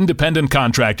owners and independent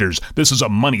contractors. This is a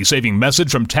money-saving message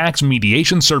from Tax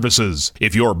Mediation Services.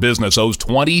 If your business owes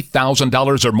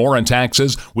 $20,000 or more in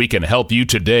taxes, we can help you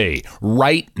today,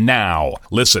 right now.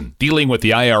 Listen, dealing with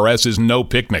the IRS is no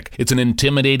picnic. It's an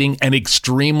intimidating and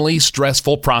extremely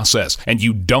stressful process, and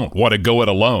you don't want to go it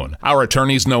alone. Our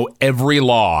attorneys know every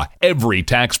law, every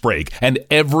tax break, and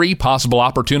every possible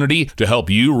opportunity to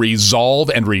help you resolve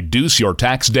and reduce your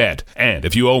tax debt. And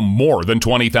if you owe more than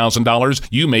 $20,000,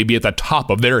 you may be at the top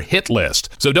of their hit list.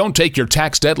 So don't take your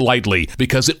tax debt lightly,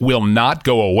 because it will not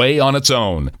go away on its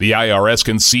own. The IRS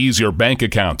can seize your bank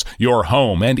accounts, your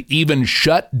home, and even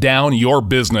shut down your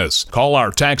business. Call our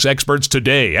tax experts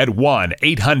today at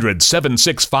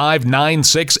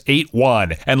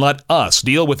 1-800-765-9681 and let us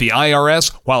deal with the IRS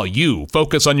while you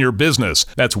focus on your business.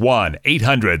 That's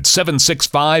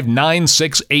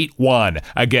 1-800-765-9681.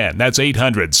 Again, that's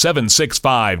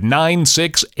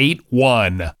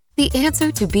 800-765-9681. The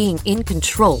answer to being in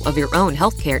control of your own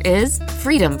healthcare is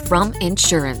freedom from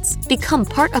insurance. Become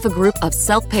part of a group of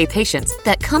self-pay patients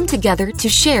that come together to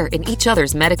share in each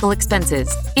other's medical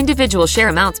expenses. Individual share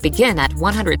amounts begin at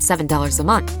 $107 a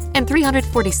month and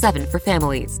 $347 for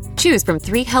families. Choose from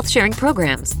 3 health-sharing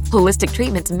programs. Holistic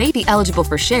treatments may be eligible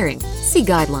for sharing. See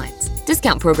guidelines.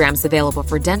 Discount programs available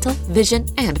for dental, vision,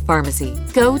 and pharmacy.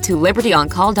 Go to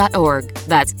libertyoncall.org.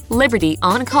 That's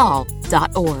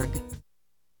libertyoncall.org.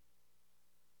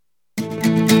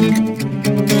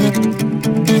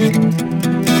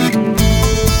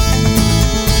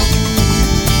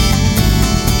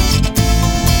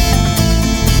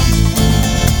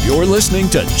 You're listening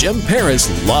to Jim Paris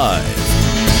Live.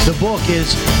 The book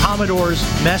is Commodore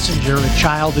Messenger, A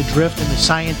Child Adrift in the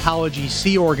Scientology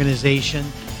Sea Organization.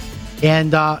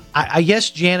 And I guess,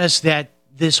 Janis, that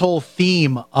this whole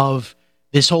theme of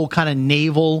this whole kind of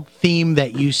naval theme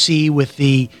that you see with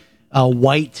the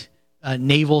white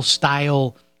naval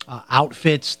style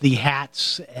outfits, the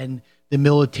hats, and the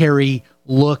military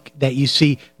look that you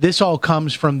see, this all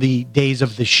comes from the days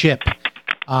of the ship.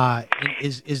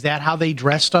 Is that how they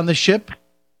dressed on the ship?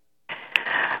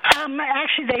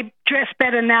 Actually, they dress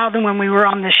better now than when we were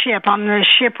on the ship. On the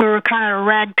ship, we were kind of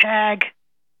ragtag,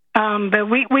 but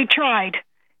we tried.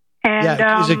 And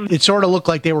yeah, it sort of looked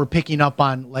like they were picking up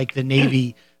on like the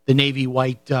Navy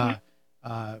white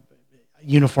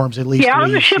uniforms, at least. Yeah,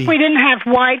 on the ship we didn't have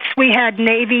whites. We had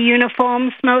Navy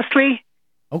uniforms mostly.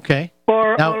 Okay.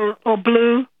 Or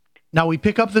blue. Now we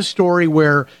pick up the story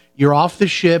where you're off the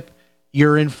ship,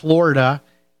 you're in Florida,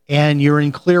 and you're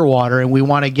in Clearwater, and we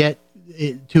want to get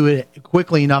to it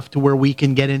quickly enough to where we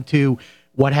can get into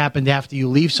what happened after you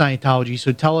leave Scientology.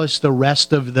 So tell us the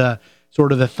rest of the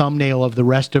sort of the thumbnail of the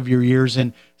rest of your years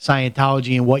in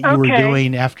Scientology and what you were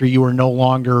doing after you were no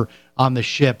longer on the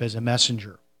ship as a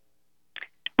messenger.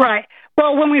 Right.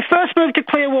 Well, when we first moved to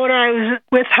Clearwater, I was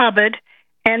with Hubbard,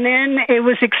 and then it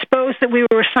was exposed that we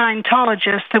were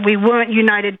Scientologists, that we weren't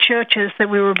United Churches, that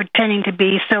we were pretending to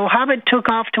be. So Hubbard took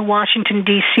off to Washington,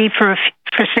 D.C. for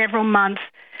several months,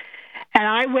 and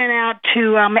I went out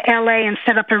to L.A. and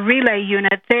set up a relay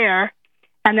unit there.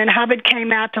 And then Hubbard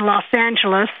came out to Los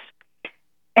Angeles,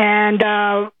 and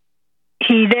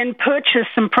he then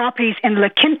purchased some properties in La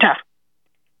Quinta.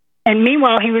 And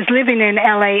meanwhile, he was living in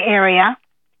L.A. area.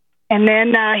 And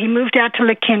then he moved out to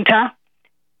La Quinta.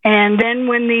 And then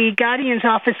when the Guardian's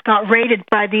office got raided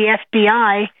by the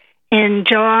FBI in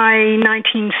July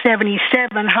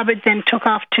 1977, Hubbard then took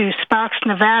off to Sparks,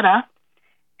 Nevada,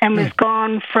 and was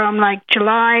gone from like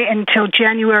July until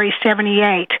January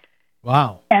 78.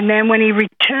 Wow. And then when he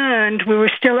returned, we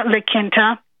were still at La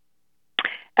Quinta.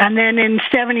 And then in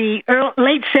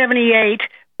late 78,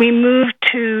 we moved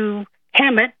to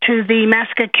Hemet, to the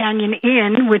Massacre Canyon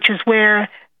Inn, which is where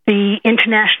the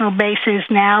international base is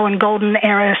now, and Golden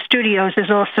Era Studios is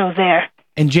also there.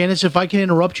 And Janis, if I can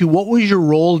interrupt you, what was your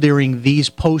role during these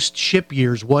post-ship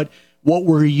years? What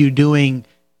were you doing?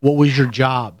 What was your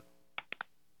job?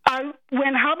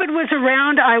 When Hubbard was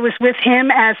around, I was with him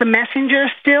as a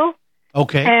messenger still.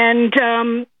 Okay. And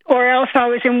or else I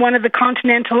was in one of the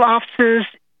Continental offices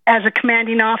as a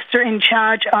commanding officer in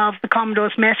charge of the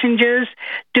Commodore's messengers,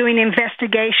 doing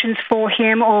investigations for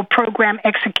him or program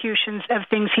executions of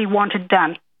things he wanted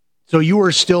done. So you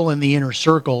were still in the inner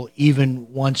circle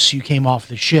even once you came off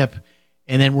the ship,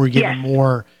 and then were given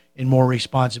more and more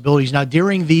responsibilities. Now,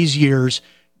 during these years,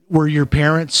 were your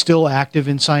parents still active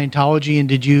in Scientology, and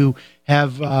did you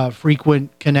have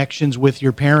frequent connections with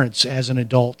your parents as an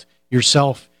adult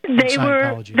yourself in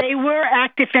Scientology? They were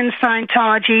active in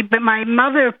Scientology, but my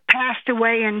mother passed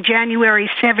away in January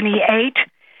 78,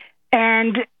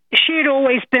 and she'd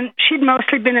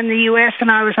mostly been in the U.S., and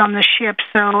I was on the ship,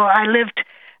 so I lived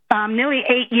nearly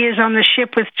 8 years on the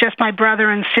ship with just my brother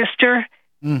and sister,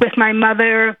 with my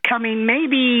mother coming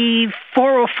maybe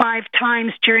 4 or 5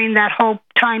 times during that whole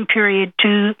time period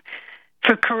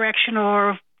for correction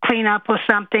or cleanup or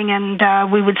something,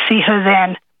 and we would see her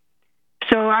then.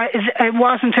 So it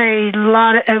wasn't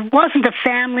it wasn't a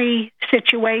family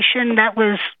situation that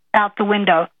was out the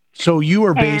window. So you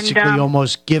were basically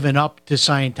almost given up to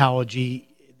Scientology,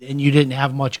 and you didn't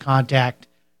have much contact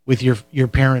with your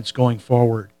parents going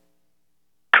forward.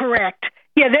 Correct.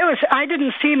 Yeah, I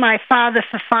didn't see my father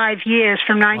for 5 years,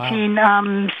 from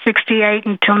 1968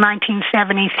 until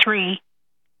 1973.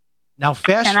 Now,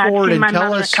 fast forward and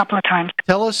tell us a couple of times.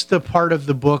 Tell us the part of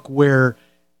the book where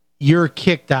you're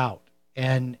kicked out,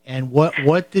 and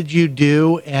what did you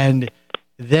do? And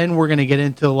then we're going to get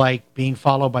into like being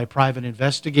followed by private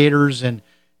investigators and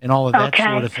all of that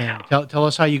sort of thing. Tell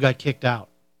us how you got kicked out.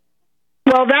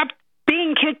 Well, that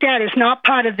being kicked out is not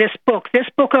part of this book. This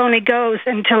book only goes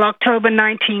until October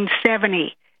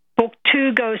 1970. Book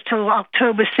 2 goes till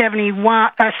October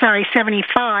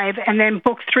 75, and then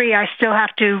Book 3 I still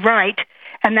have to write,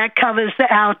 and that covers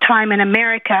our time in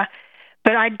America.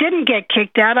 But I didn't get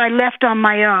kicked out. I left on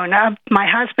my own. My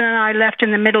husband and I left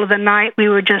in the middle of the night. We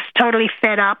were just totally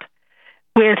fed up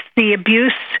with the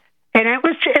abuse, and it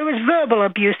was verbal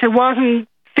abuse. It wasn't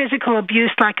physical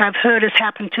abuse like I've heard has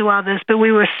happened to others, but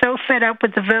we were so fed up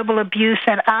with the verbal abuse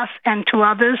at us and to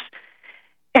others,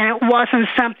 and it wasn't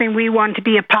something we wanted to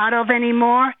be a part of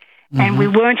anymore, and we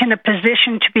weren't in a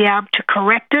position to be able to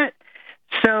correct it.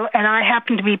 So, and I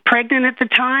happened to be pregnant at the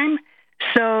time,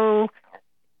 so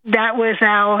that was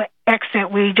our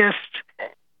exit. We just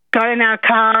got in our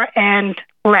car and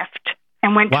left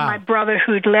and went to my brother,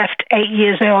 who'd left 8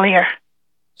 years earlier.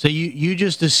 So you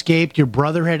just escaped. Your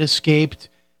brother had escaped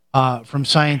from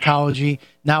Scientology.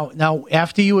 Now,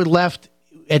 after you had left,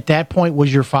 at that point,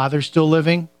 was your father still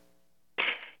living?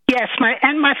 Yes,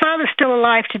 my father's still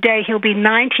alive today. He'll be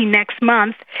 90 next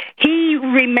month. He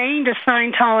remained a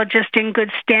Scientologist in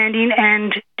good standing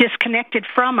and disconnected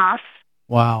from us.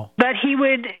 Wow. But he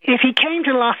would, if he came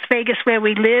to Las Vegas where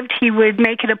we lived, he would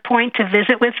make it a point to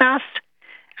visit with us.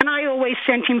 And I always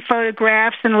sent him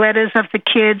photographs and letters of the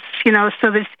kids,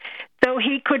 so that though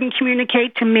he couldn't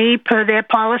communicate to me per their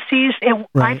policies,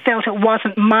 I felt it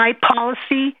wasn't my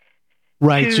policy.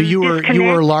 Right. So you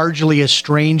were largely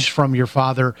estranged from your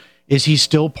father. Is he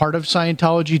still part of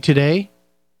Scientology today?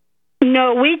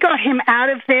 No, we got him out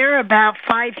of there about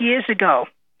 5 years ago.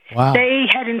 Wow. They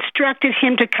had instructed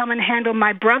him to come and handle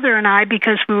my brother and I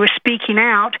because we were speaking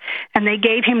out, and they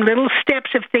gave him little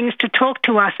steps of things to talk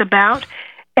to us about,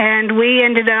 and we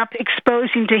ended up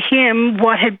exposing to him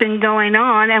what had been going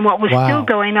on and what was still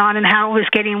going on and how it was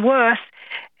getting worse,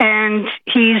 and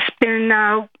he's been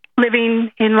living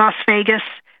in Las Vegas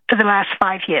for the last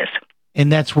 5 years.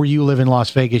 And that's where you live in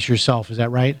Las Vegas yourself, is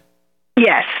that right?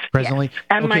 Yes. Presently? Yes.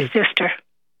 And my sister.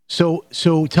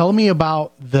 So tell me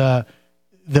about the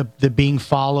being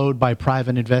followed by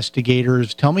private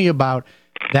investigators. Tell me about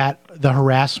the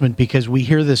harassment, because we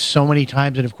hear this so many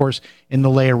times, and of course in the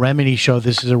Leah Remini show,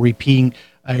 this is a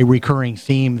recurring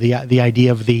theme, the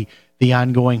idea of the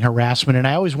ongoing harassment. And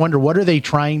I always wonder, what are they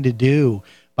trying to do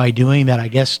by doing that? I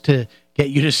guess to get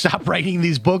you to stop writing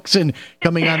these books and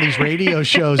coming on these radio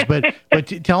shows. But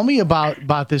tell me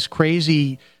about this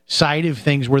crazy side of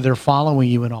things where they're following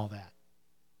you and all that.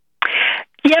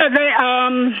 Yeah,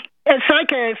 it's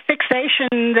like a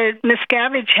fixation that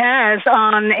Miscavige has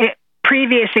on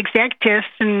previous executives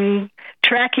and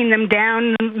tracking them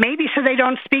down, maybe so they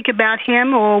don't speak about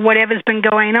him or whatever's been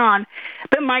going on.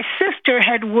 But my sister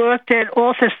had worked at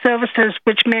Author Services,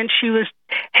 which meant she was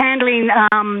handling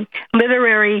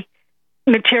literary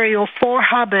material for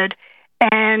Hubbard.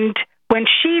 And when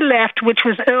she left, which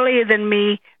was earlier than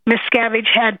me, Miscavige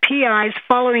had PIs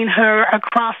following her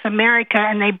across America,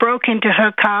 and they broke into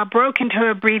her car, broke into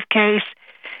her briefcase,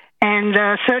 and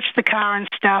searched the car and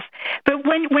stuff. But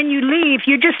when you leave,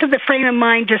 you're just in the frame of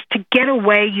mind just to get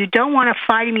away. You don't want to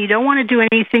fight them. You don't want to do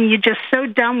anything. You're just so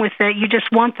done with it. You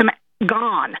just want them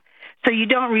gone. So you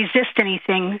don't resist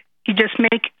anything. You just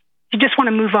want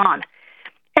to move on.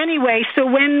 Anyway, so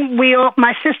when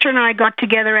my sister and I got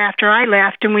together after I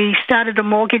left, and we started a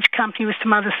mortgage company with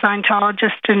some other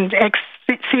Scientologists and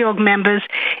ex-Sea Org members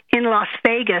in Las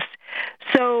Vegas.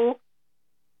 So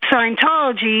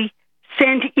Scientology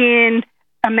sent in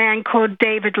a man called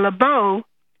David LeBeau,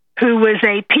 who was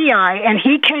a PI, and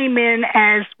he came in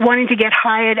as wanting to get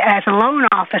hired as a loan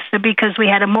officer because we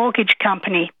had a mortgage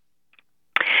company.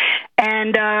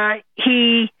 And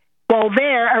he, while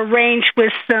there, arranged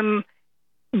with some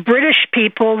British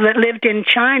people that lived in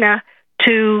China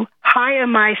to hire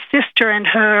my sister and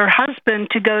her husband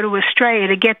to go to Australia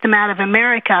to get them out of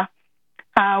America,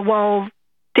 while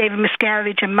David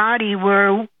Miscavige and Marty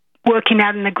were working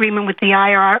out an agreement with the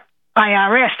IRS.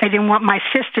 They didn't want my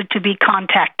sister to be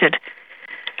contacted.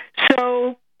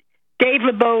 So Dave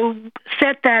LeBeau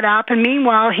set that up, and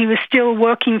meanwhile, he was still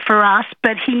working for us,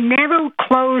 but he never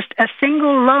closed a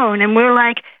single loan. And we're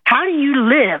like, how do you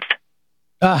live?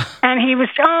 And he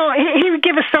would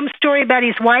give us some story about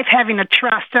his wife having a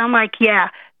trust. And I'm like, yeah,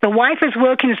 the wife is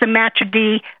working as a maitre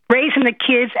d', raising the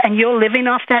kids, and you're living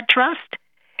off that trust?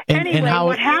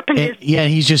 What happened is... Yeah,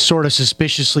 he's just sort of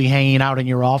suspiciously hanging out in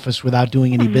your office without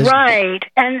doing any business. Right.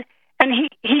 And he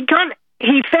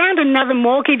found another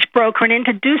mortgage broker and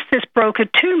introduced this broker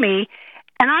to me.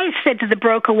 And I said to the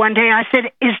broker one day, I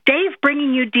said, is Dave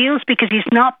bringing you deals because he's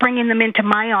not bringing them into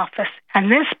my office?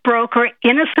 And this broker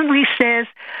innocently says,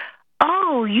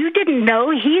 oh, you didn't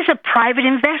know? He's a private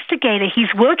investigator.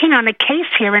 He's working on a case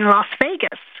here in Las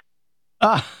Vegas.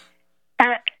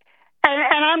 And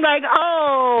I'm like,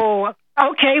 oh,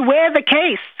 okay, where's the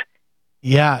case?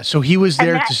 Yeah, so he was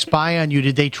there to spy on you.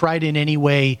 Did they try to in any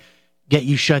way get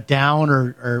you shut down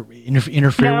or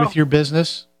interfere with your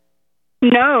business?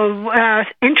 No,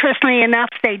 interestingly enough,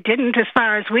 they didn't, as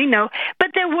far as we know.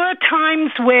 But there were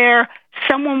times where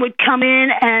someone would come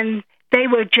in and they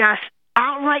were just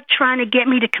outright trying to get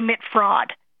me to commit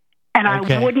fraud, and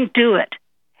I wouldn't do it.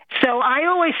 So I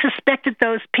always suspected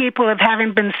those people of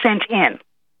having been sent in.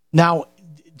 Now,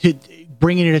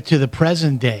 bringing it to the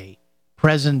present day,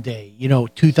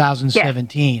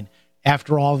 2017,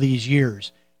 after all these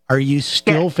years, are you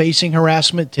still facing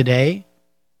harassment today?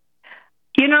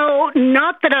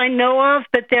 Not that I know of,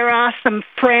 but there are some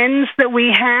friends that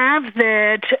we have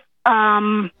that,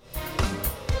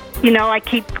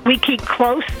 we keep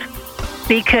close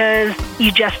because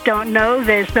you just don't know.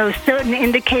 There's those certain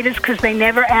indicators because they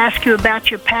never ask you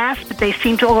about your past, but they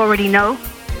seem to already know.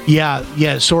 Yeah,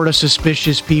 sort of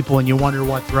suspicious people, and you wonder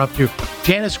what they're up to.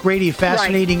 Janis Grady, a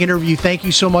fascinating interview. Thank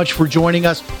you so much for joining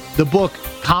us. The book,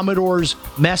 Commodore's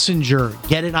Messenger,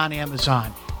 get it on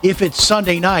Amazon. If it's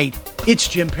Sunday night, it's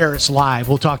Jim Paris Live.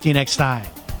 We'll talk to you next time.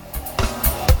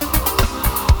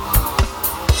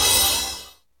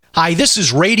 Hi, this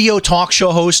is radio talk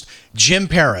show host Jim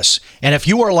Paris. And if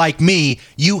you are like me,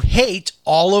 you hate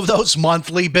all of those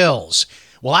monthly bills.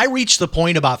 Well, I reached the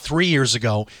point about 3 years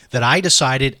ago that I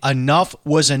decided enough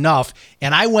was enough,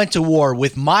 and I went to war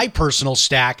with my personal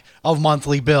stack of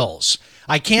monthly bills.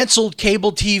 I canceled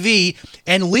cable TV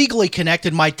and legally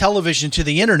connected my television to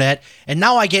the internet, and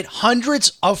now I get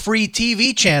hundreds of free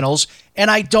TV channels, and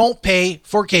I don't pay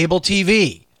for cable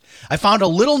TV. I found a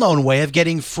little-known way of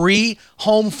getting free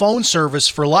home phone service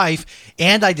for life,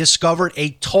 and I discovered a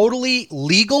totally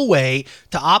legal way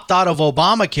to opt out of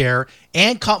Obamacare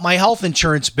and cut my health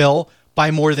insurance bill by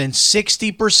more than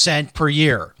 60% per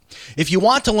year. If you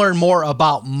want to learn more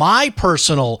about my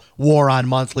personal war on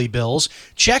monthly bills,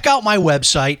 check out my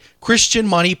website,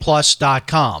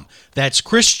 ChristianMoneyPlus.com. That's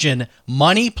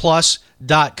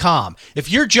ChristianMoneyPlus.com.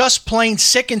 If you're just plain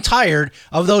sick and tired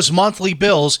of those monthly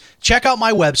bills, check out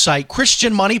my website,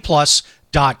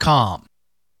 ChristianMoneyPlus.com.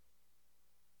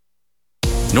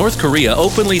 North Korea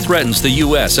openly threatens the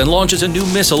U.S. and launches a new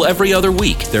missile every other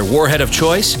week. Their warhead of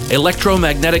choice?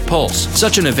 Electromagnetic pulse.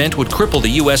 Such an event would cripple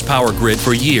the U.S. power grid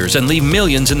for years and leave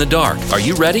millions in the dark. Are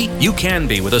you ready? You can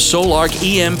be with a Solarc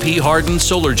EMP-hardened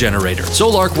solar generator.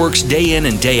 Solarc works day in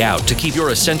and day out to keep your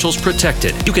essentials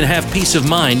protected. You can have peace of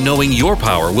mind knowing your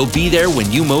power will be there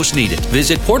when you most need it.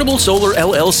 Visit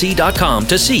PortableSolarLLC.com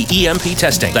to see EMP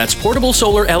testing. That's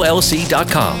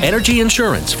PortableSolarLLC.com. Energy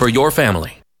insurance for your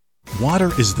family.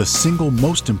 Water is the single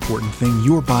most important thing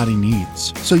your body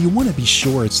needs, so you want to be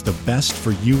sure it's the best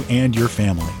for you and your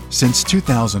family. Since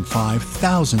 2005,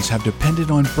 thousands have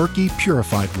depended on Berkey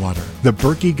purified water. The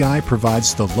Berkey Guy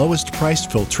provides the lowest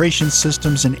priced filtration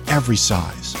systems in every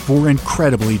size. For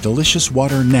incredibly delicious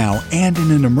water now and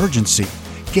in an emergency,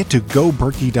 get to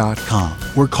GoBerkey.com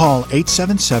or call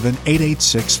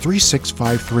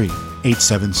 877-886-3653.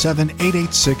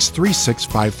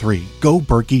 877-886-3653.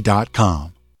 GoBerkey.com.